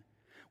action.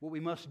 What we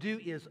must do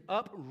is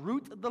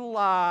uproot the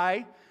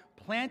lie,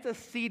 plant a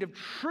seed of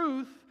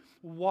truth,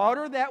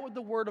 water that with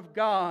the Word of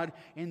God,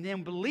 and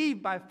then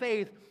believe by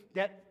faith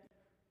that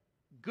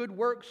good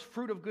works,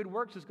 fruit of good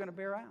works is going to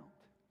bear out.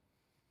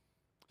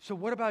 So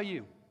what about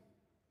you?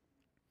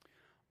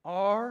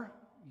 Are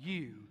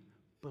you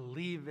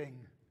believing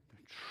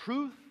the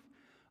truth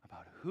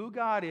about who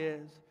God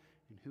is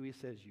and who He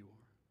says you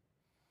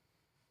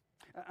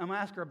are? I'm going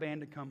to ask our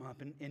band to come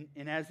up,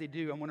 and as they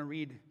do, I want to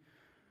read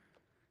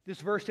this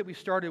verse that we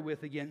started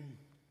with again.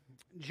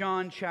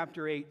 John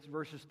chapter 8,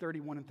 verses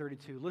 31 and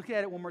 32. Look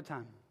at it one more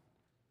time.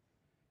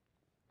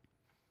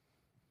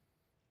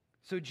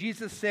 So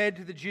Jesus said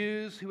to the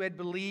Jews who had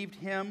believed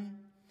Him,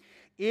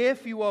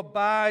 "If you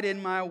abide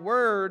in my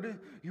word,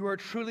 you are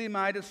truly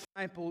my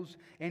disciples,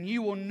 and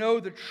you will know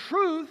the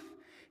truth,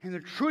 and the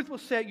truth will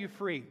set you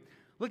free."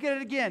 Look at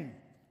it again.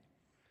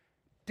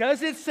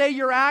 Does it say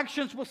your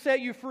actions will set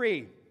you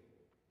free?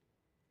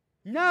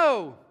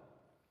 No.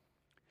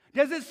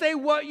 Does it say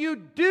what you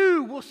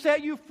do will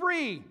set you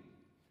free?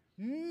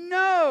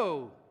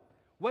 No.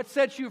 What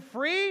sets you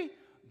free?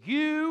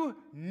 You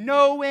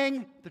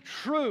knowing the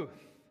truth.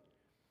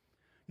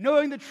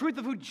 Knowing the truth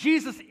of who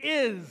Jesus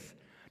is.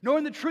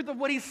 Knowing the truth of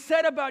what He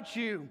said about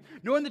you.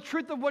 Knowing the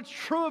truth of what's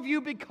true of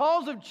you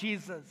because of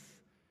Jesus.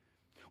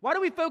 Why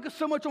do we focus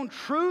so much on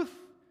truth?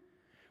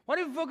 Why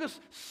do we focus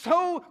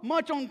so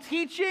much on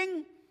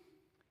teaching?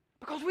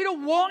 Because we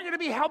don't want you to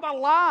be held by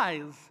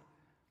lies.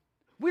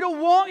 We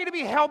don't want you to be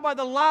held by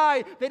the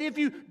lie that if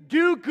you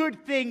do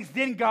good things,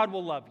 then God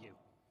will love you.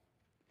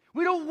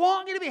 We don't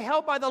want you to be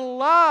held by the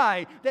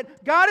lie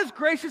that God is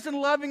gracious and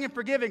loving and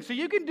forgiving, so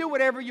you can do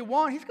whatever you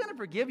want. He's going to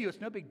forgive you.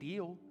 It's no big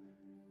deal.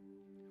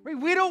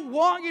 We don't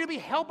want you to be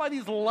held by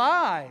these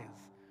lies.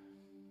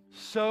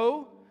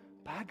 So,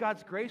 by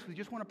God's grace, we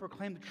just want to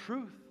proclaim the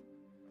truth.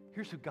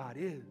 Here's who God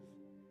is.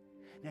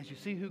 And as you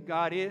see who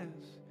God is,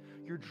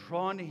 you're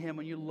drawn to Him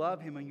and you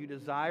love Him and you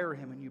desire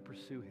Him and you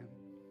pursue Him.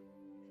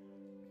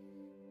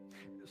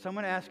 So I'm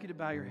going to ask you to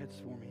bow your heads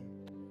for me.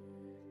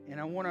 And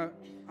I want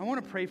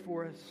to pray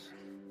for us.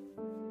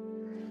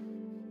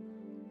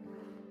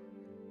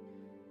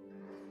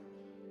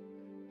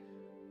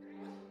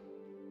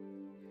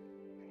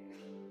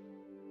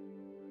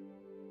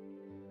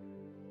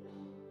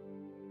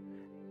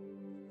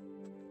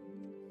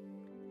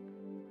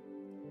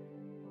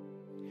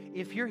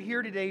 If you're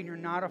here today and you're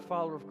not a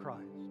follower of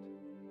Christ,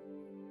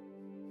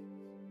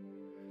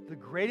 the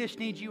greatest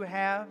need you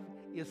have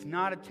is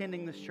not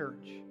attending this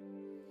church.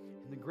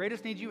 And the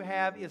greatest need you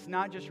have is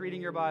not just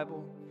reading your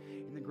Bible.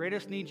 And the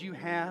greatest need you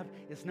have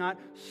is not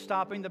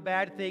stopping the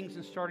bad things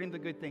and starting the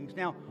good things.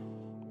 Now,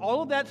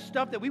 all of that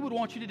stuff that we would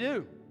want you to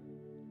do.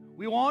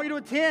 We want you to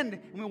attend,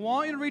 and we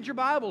want you to read your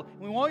Bible,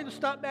 and we want you to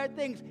stop bad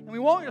things, and we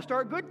want you to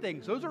start good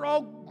things. Those are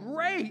all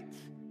great.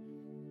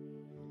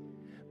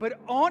 But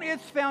on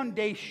its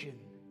foundation,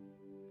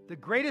 the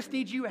greatest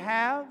need you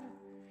have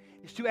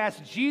is to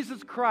ask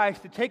Jesus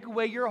Christ to take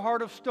away your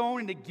heart of stone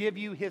and to give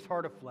you His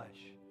heart of flesh.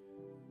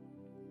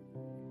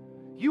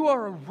 You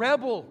are a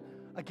rebel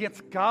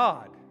against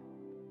God.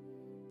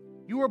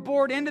 You were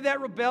born into that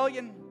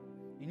rebellion,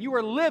 and you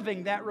are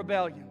living that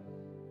rebellion.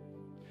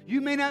 You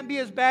may not be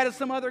as bad as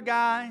some other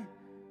guy.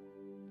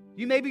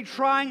 You may be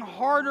trying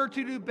harder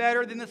to do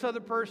better than this other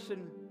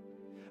person.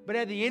 But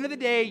at the end of the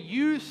day,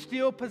 you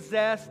still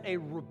possess a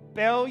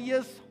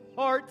rebellious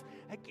heart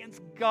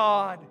against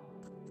God.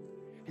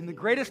 And the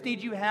greatest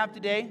need you have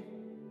today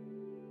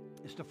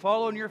is to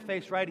fall on your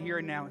face right here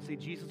and now and say,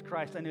 Jesus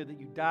Christ, I know that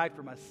you died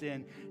for my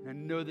sin, and I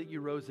know that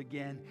you rose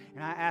again.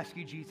 And I ask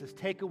you, Jesus,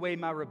 take away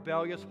my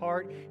rebellious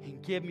heart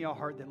and give me a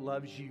heart that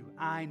loves you.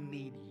 I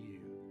need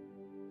you.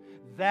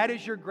 That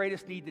is your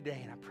greatest need today,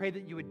 and I pray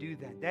that you would do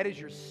that. That is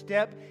your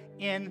step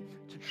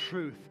into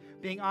truth.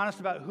 Being honest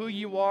about who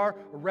you are,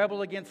 a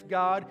rebel against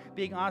God.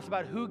 Being honest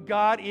about who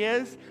God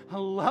is, a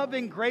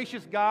loving,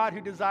 gracious God who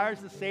desires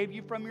to save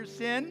you from your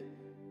sin.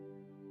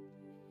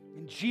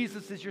 And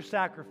Jesus is your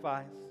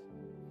sacrifice.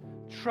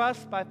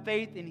 Trust by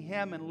faith in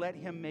Him and let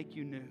Him make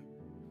you new.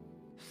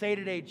 Say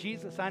today,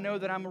 Jesus, I know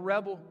that I'm a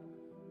rebel.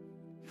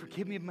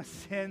 Forgive me of my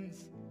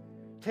sins.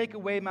 Take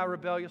away my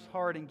rebellious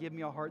heart and give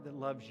me a heart that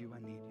loves you. I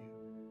need you.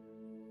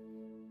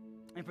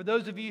 And for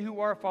those of you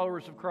who are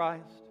followers of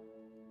Christ,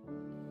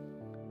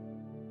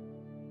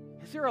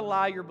 is there a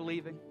lie you're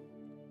believing?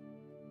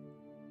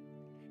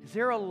 Is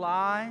there a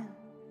lie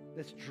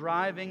that's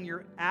driving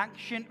your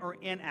action or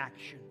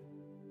inaction?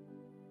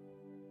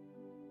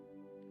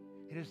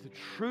 It is the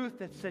truth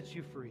that sets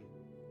you free.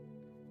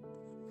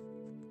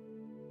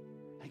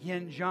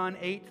 Again, John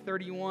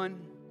 8:31.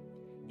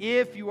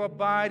 If you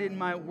abide in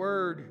my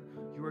word,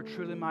 you are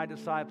truly my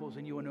disciples,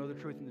 and you will know the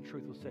truth, and the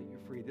truth will set you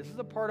free. This is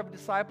a part of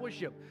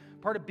discipleship.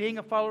 Part of being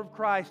a follower of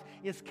Christ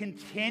is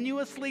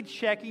continuously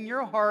checking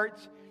your heart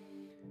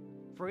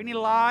for any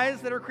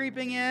lies that are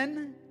creeping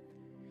in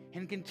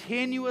and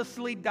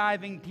continuously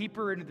diving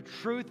deeper into the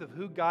truth of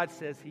who God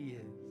says He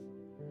is.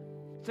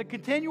 It's a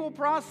continual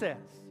process.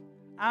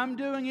 I'm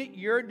doing it,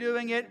 you're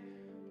doing it,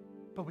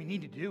 but we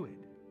need to do it.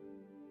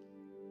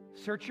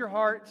 Search your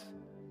hearts,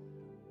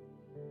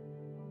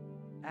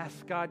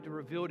 Ask God to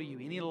reveal to you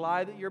any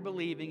lie that you're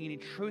believing, any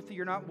truth that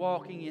you're not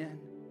walking in.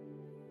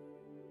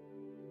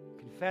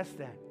 Confess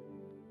that.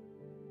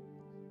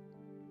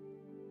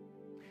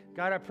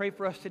 God, I pray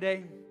for us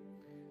today,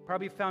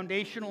 probably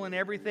foundational in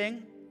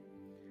everything,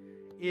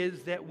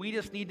 is that we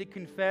just need to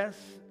confess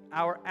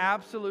our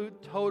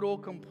absolute, total,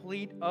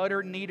 complete,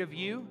 utter need of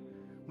you.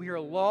 We are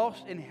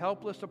lost and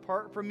helpless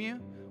apart from you.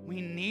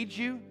 We need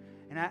you.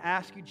 And I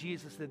ask you,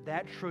 Jesus, that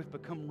that truth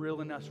become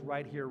real in us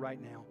right here,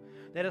 right now.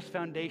 That is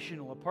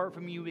foundational. Apart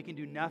from you, we can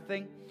do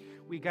nothing.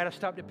 We got to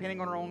stop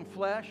depending on our own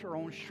flesh, our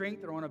own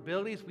strength, our own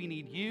abilities. We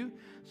need you.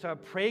 So I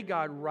pray,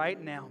 God,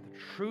 right now, the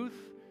truth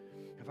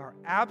of our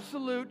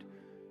absolute,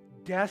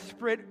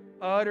 desperate,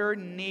 utter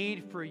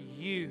need for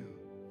you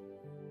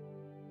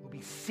will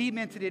be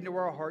cemented into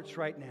our hearts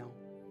right now.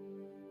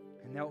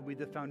 And that will be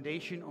the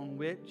foundation on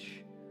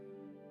which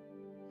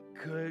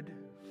good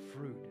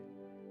fruit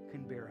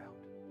can bear out.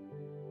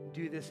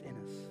 Do this in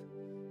us.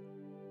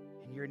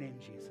 In your name,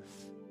 Jesus.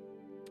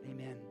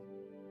 Amen.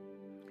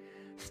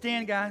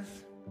 Stand, guys.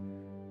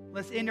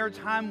 Let's end our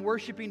time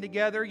worshiping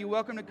together. You're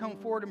welcome to come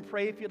forward and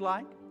pray if you'd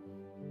like.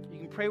 You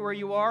can pray where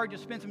you are.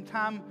 Just spend some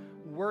time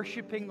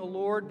worshiping the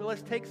Lord. But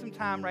let's take some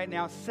time right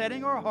now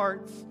setting our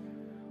hearts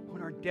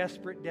on our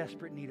desperate,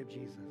 desperate need of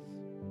Jesus.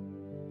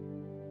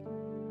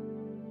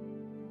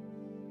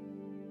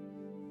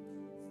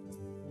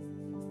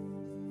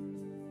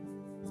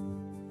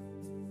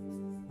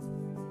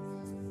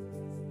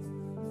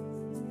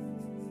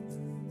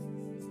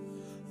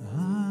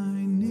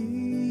 I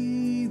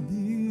need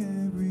thee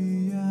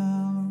every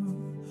hour,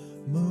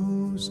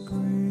 most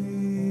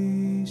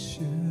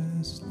gracious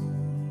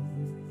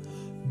Lord.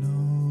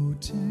 No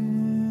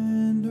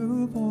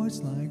tender voice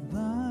like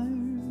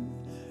thine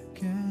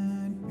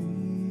can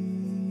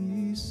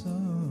be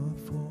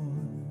suffered.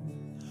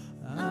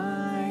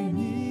 I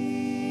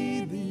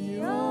need thee,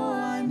 oh,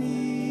 I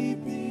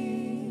need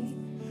thee.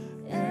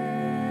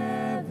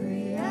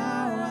 Every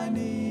hour I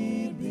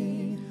need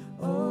thee.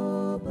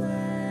 Oh,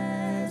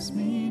 bless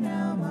me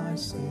now, my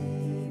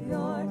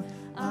Savior.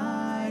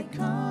 I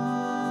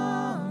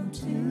come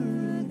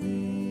to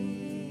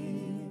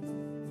thee.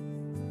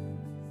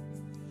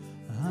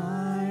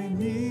 I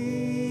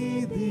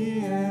need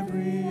thee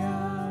every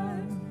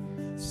hour.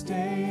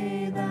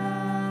 Stay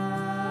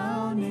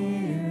thou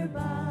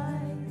nearby.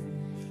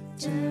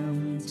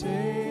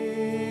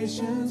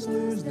 Temptations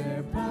lose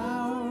their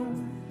power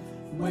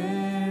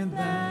when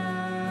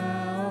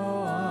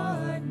thou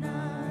art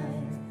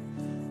nigh.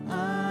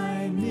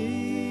 I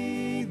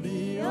need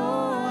thee,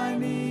 oh, I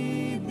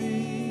need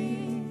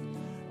thee.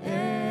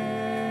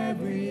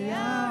 Every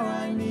hour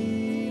I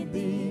need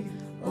thee.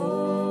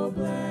 Oh,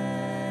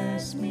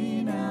 bless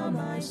me now,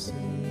 my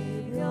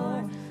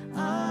Savior.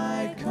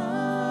 I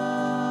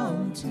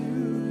come to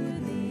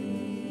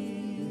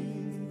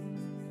thee.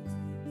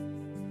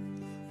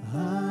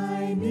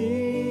 I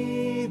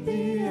need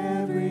thee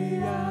every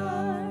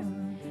hour,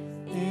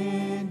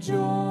 in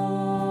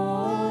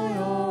joy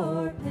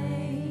or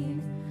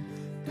pain.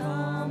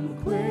 Come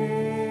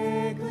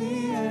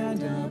quickly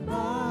and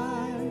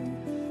abide,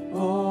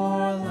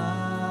 or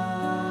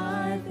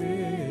life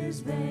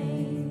is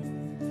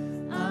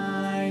vain.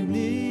 I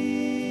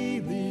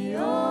need thee,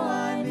 oh,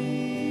 I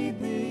need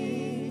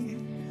thee.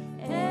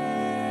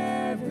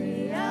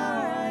 Every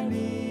hour I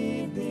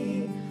need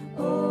thee.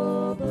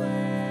 Oh,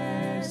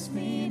 bless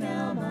me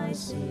now, my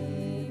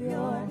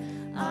Savior.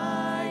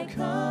 I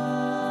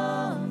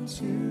come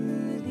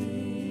to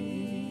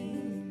thee.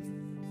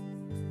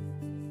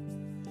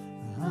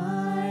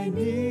 I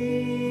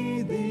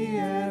need thee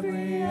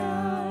every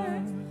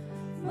hour,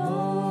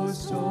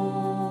 most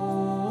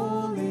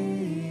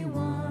holy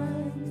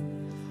one.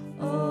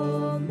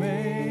 Oh,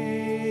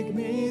 make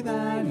me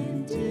thine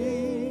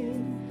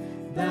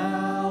indeed,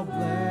 thou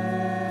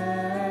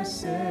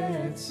blessed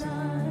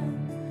Son.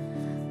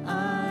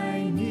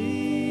 I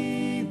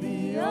need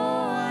thee, oh,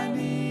 I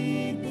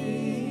need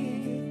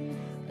thee.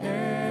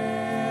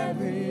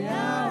 Every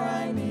hour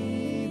I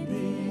need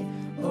thee.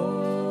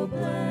 Oh,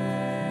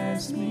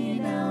 bless me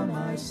now,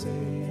 my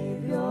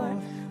Savior.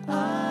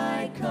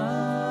 I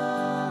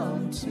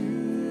come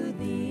to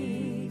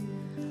thee.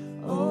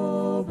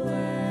 Oh,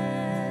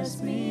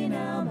 bless me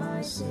now,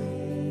 my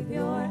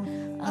Savior.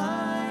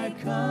 I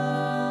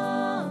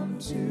come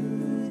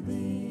to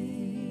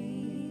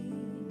thee.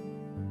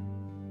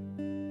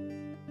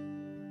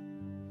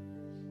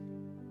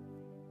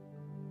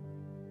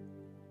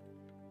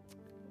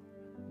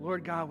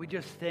 Lord God, we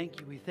just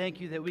thank you. We thank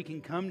you that we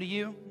can come to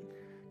you.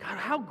 God,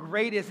 how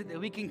great is it that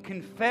we can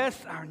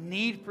confess our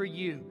need for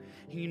you,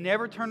 and you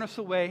never turn us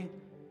away.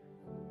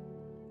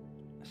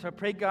 So I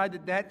pray, God,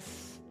 that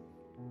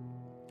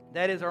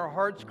is our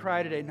heart's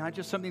cry today, not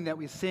just something that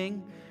we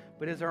sing,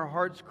 but is our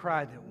heart's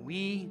cry that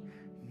we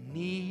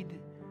need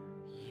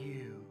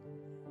you.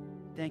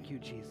 Thank you,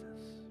 Jesus.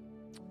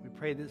 We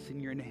pray this in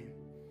your name.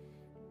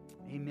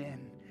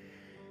 Amen.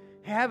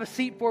 Have a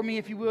seat for me,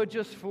 if you will,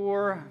 just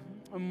for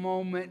a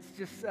moment.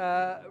 Just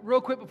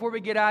real quick before we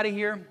get out of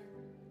here.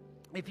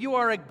 If you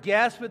are a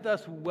guest with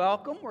us,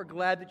 welcome. We're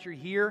glad that you're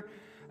here.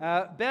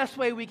 Best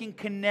way we can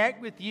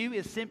connect with you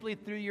is simply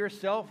through your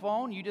cell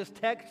phone. You just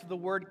text the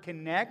word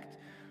connect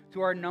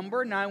to our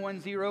number,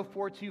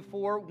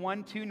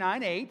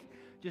 910-424-1298.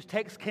 Just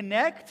text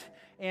connect,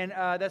 and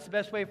that's the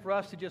best way for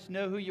us to just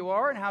know who you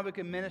are and how we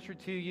can minister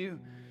to you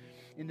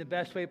in the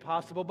best way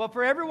possible. But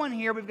for everyone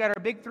here, we've got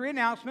our big 3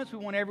 announcements we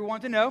want everyone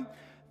to know.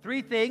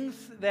 3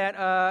 things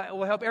that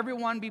will help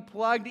everyone be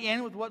plugged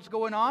in with what's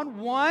going on.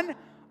 1,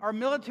 our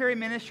military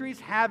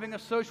ministries having a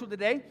social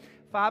today,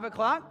 5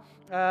 o'clock,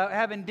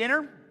 having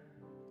dinner.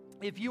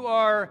 If you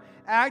are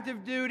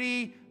active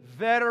duty,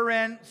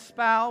 veteran,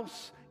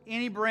 spouse,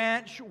 any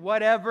branch,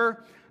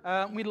 whatever,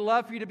 we'd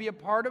love for you to be a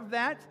part of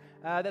that.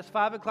 That's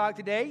 5 o'clock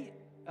today.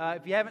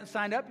 If you haven't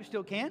signed up, you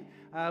still can.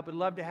 But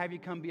love to have you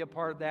come be a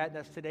part of that.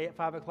 That's today at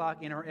 5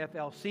 o'clock in our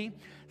FLC.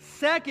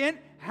 Second,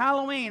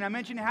 Halloween. I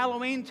mentioned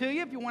Halloween to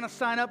you. If you want to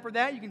sign up for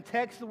that, you can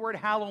text the word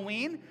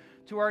Halloween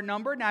to our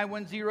number,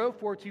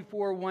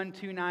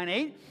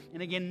 910-424-1298.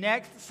 And again,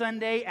 next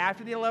Sunday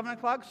after the 11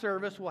 o'clock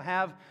service, we'll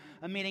have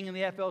a meeting in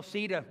the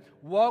FLC to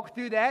walk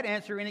through that,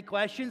 answer any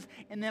questions.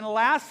 And then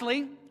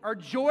lastly, our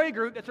Joy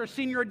group, that's our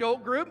senior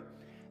adult group.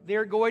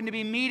 They're going to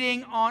be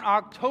meeting on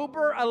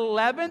October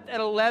 11th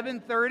at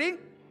 11:30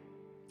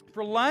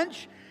 for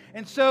lunch.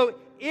 And so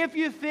if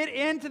you fit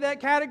into that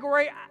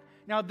category,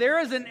 now there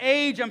is an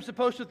age I'm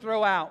supposed to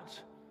throw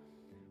out,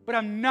 but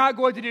I'm not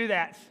going to do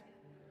that.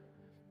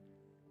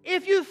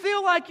 If you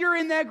feel like you're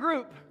in that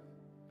group,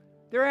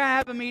 they're going to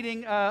have a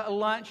meeting, a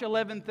lunch,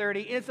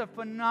 11:30. It's a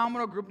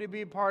phenomenal group to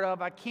be a part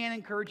of. I can't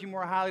encourage you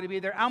more highly to be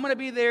there. I'm going to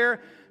be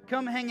there.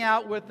 Come hang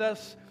out with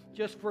us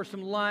just for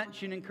some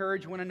lunch and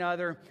encourage one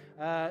another.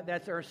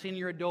 That's our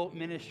senior adult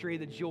ministry,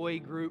 the Joy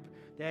group,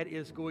 that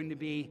is going to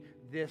be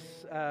this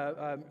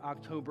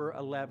October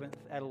 11th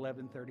at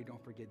 11:30.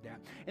 Don't forget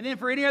that. And then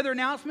for any other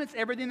announcements,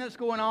 everything that's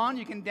going on,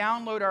 you can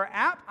download our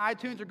app,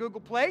 iTunes or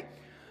Google Play.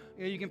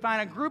 You can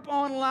find a group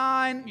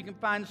online. You can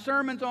find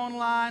sermons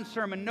online,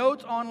 sermon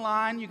notes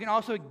online. You can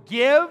also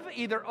give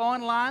either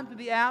online through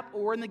the app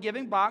or in the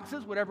giving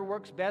boxes, whatever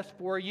works best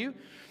for you.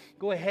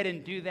 Go ahead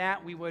and do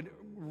that. We would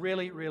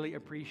really, really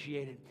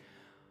appreciate it.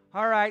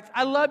 All right.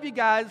 I love you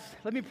guys.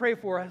 Let me pray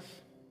for us.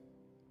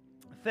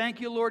 Thank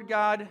you, Lord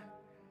God.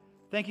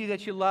 Thank you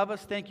that you love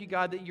us. Thank you,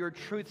 God, that your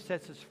truth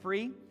sets us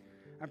free.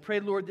 I pray,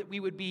 Lord, that we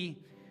would be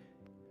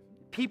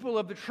people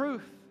of the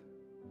truth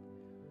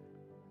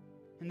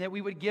and that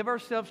we would give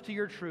ourselves to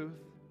your truth.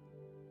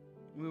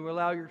 And we would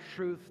allow your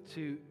truth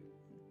to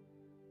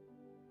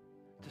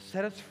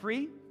set us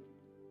free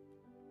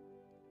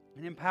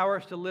and empower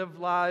us to live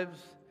lives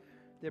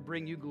that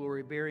bring you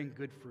glory, bearing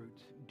good fruit.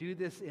 Do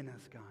this in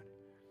us, God.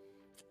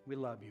 We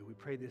love you. We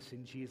pray this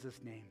in Jesus'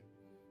 name.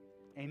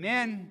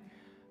 Amen.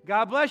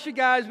 God bless you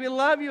guys. We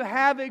love you.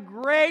 Have a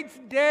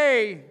great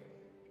day.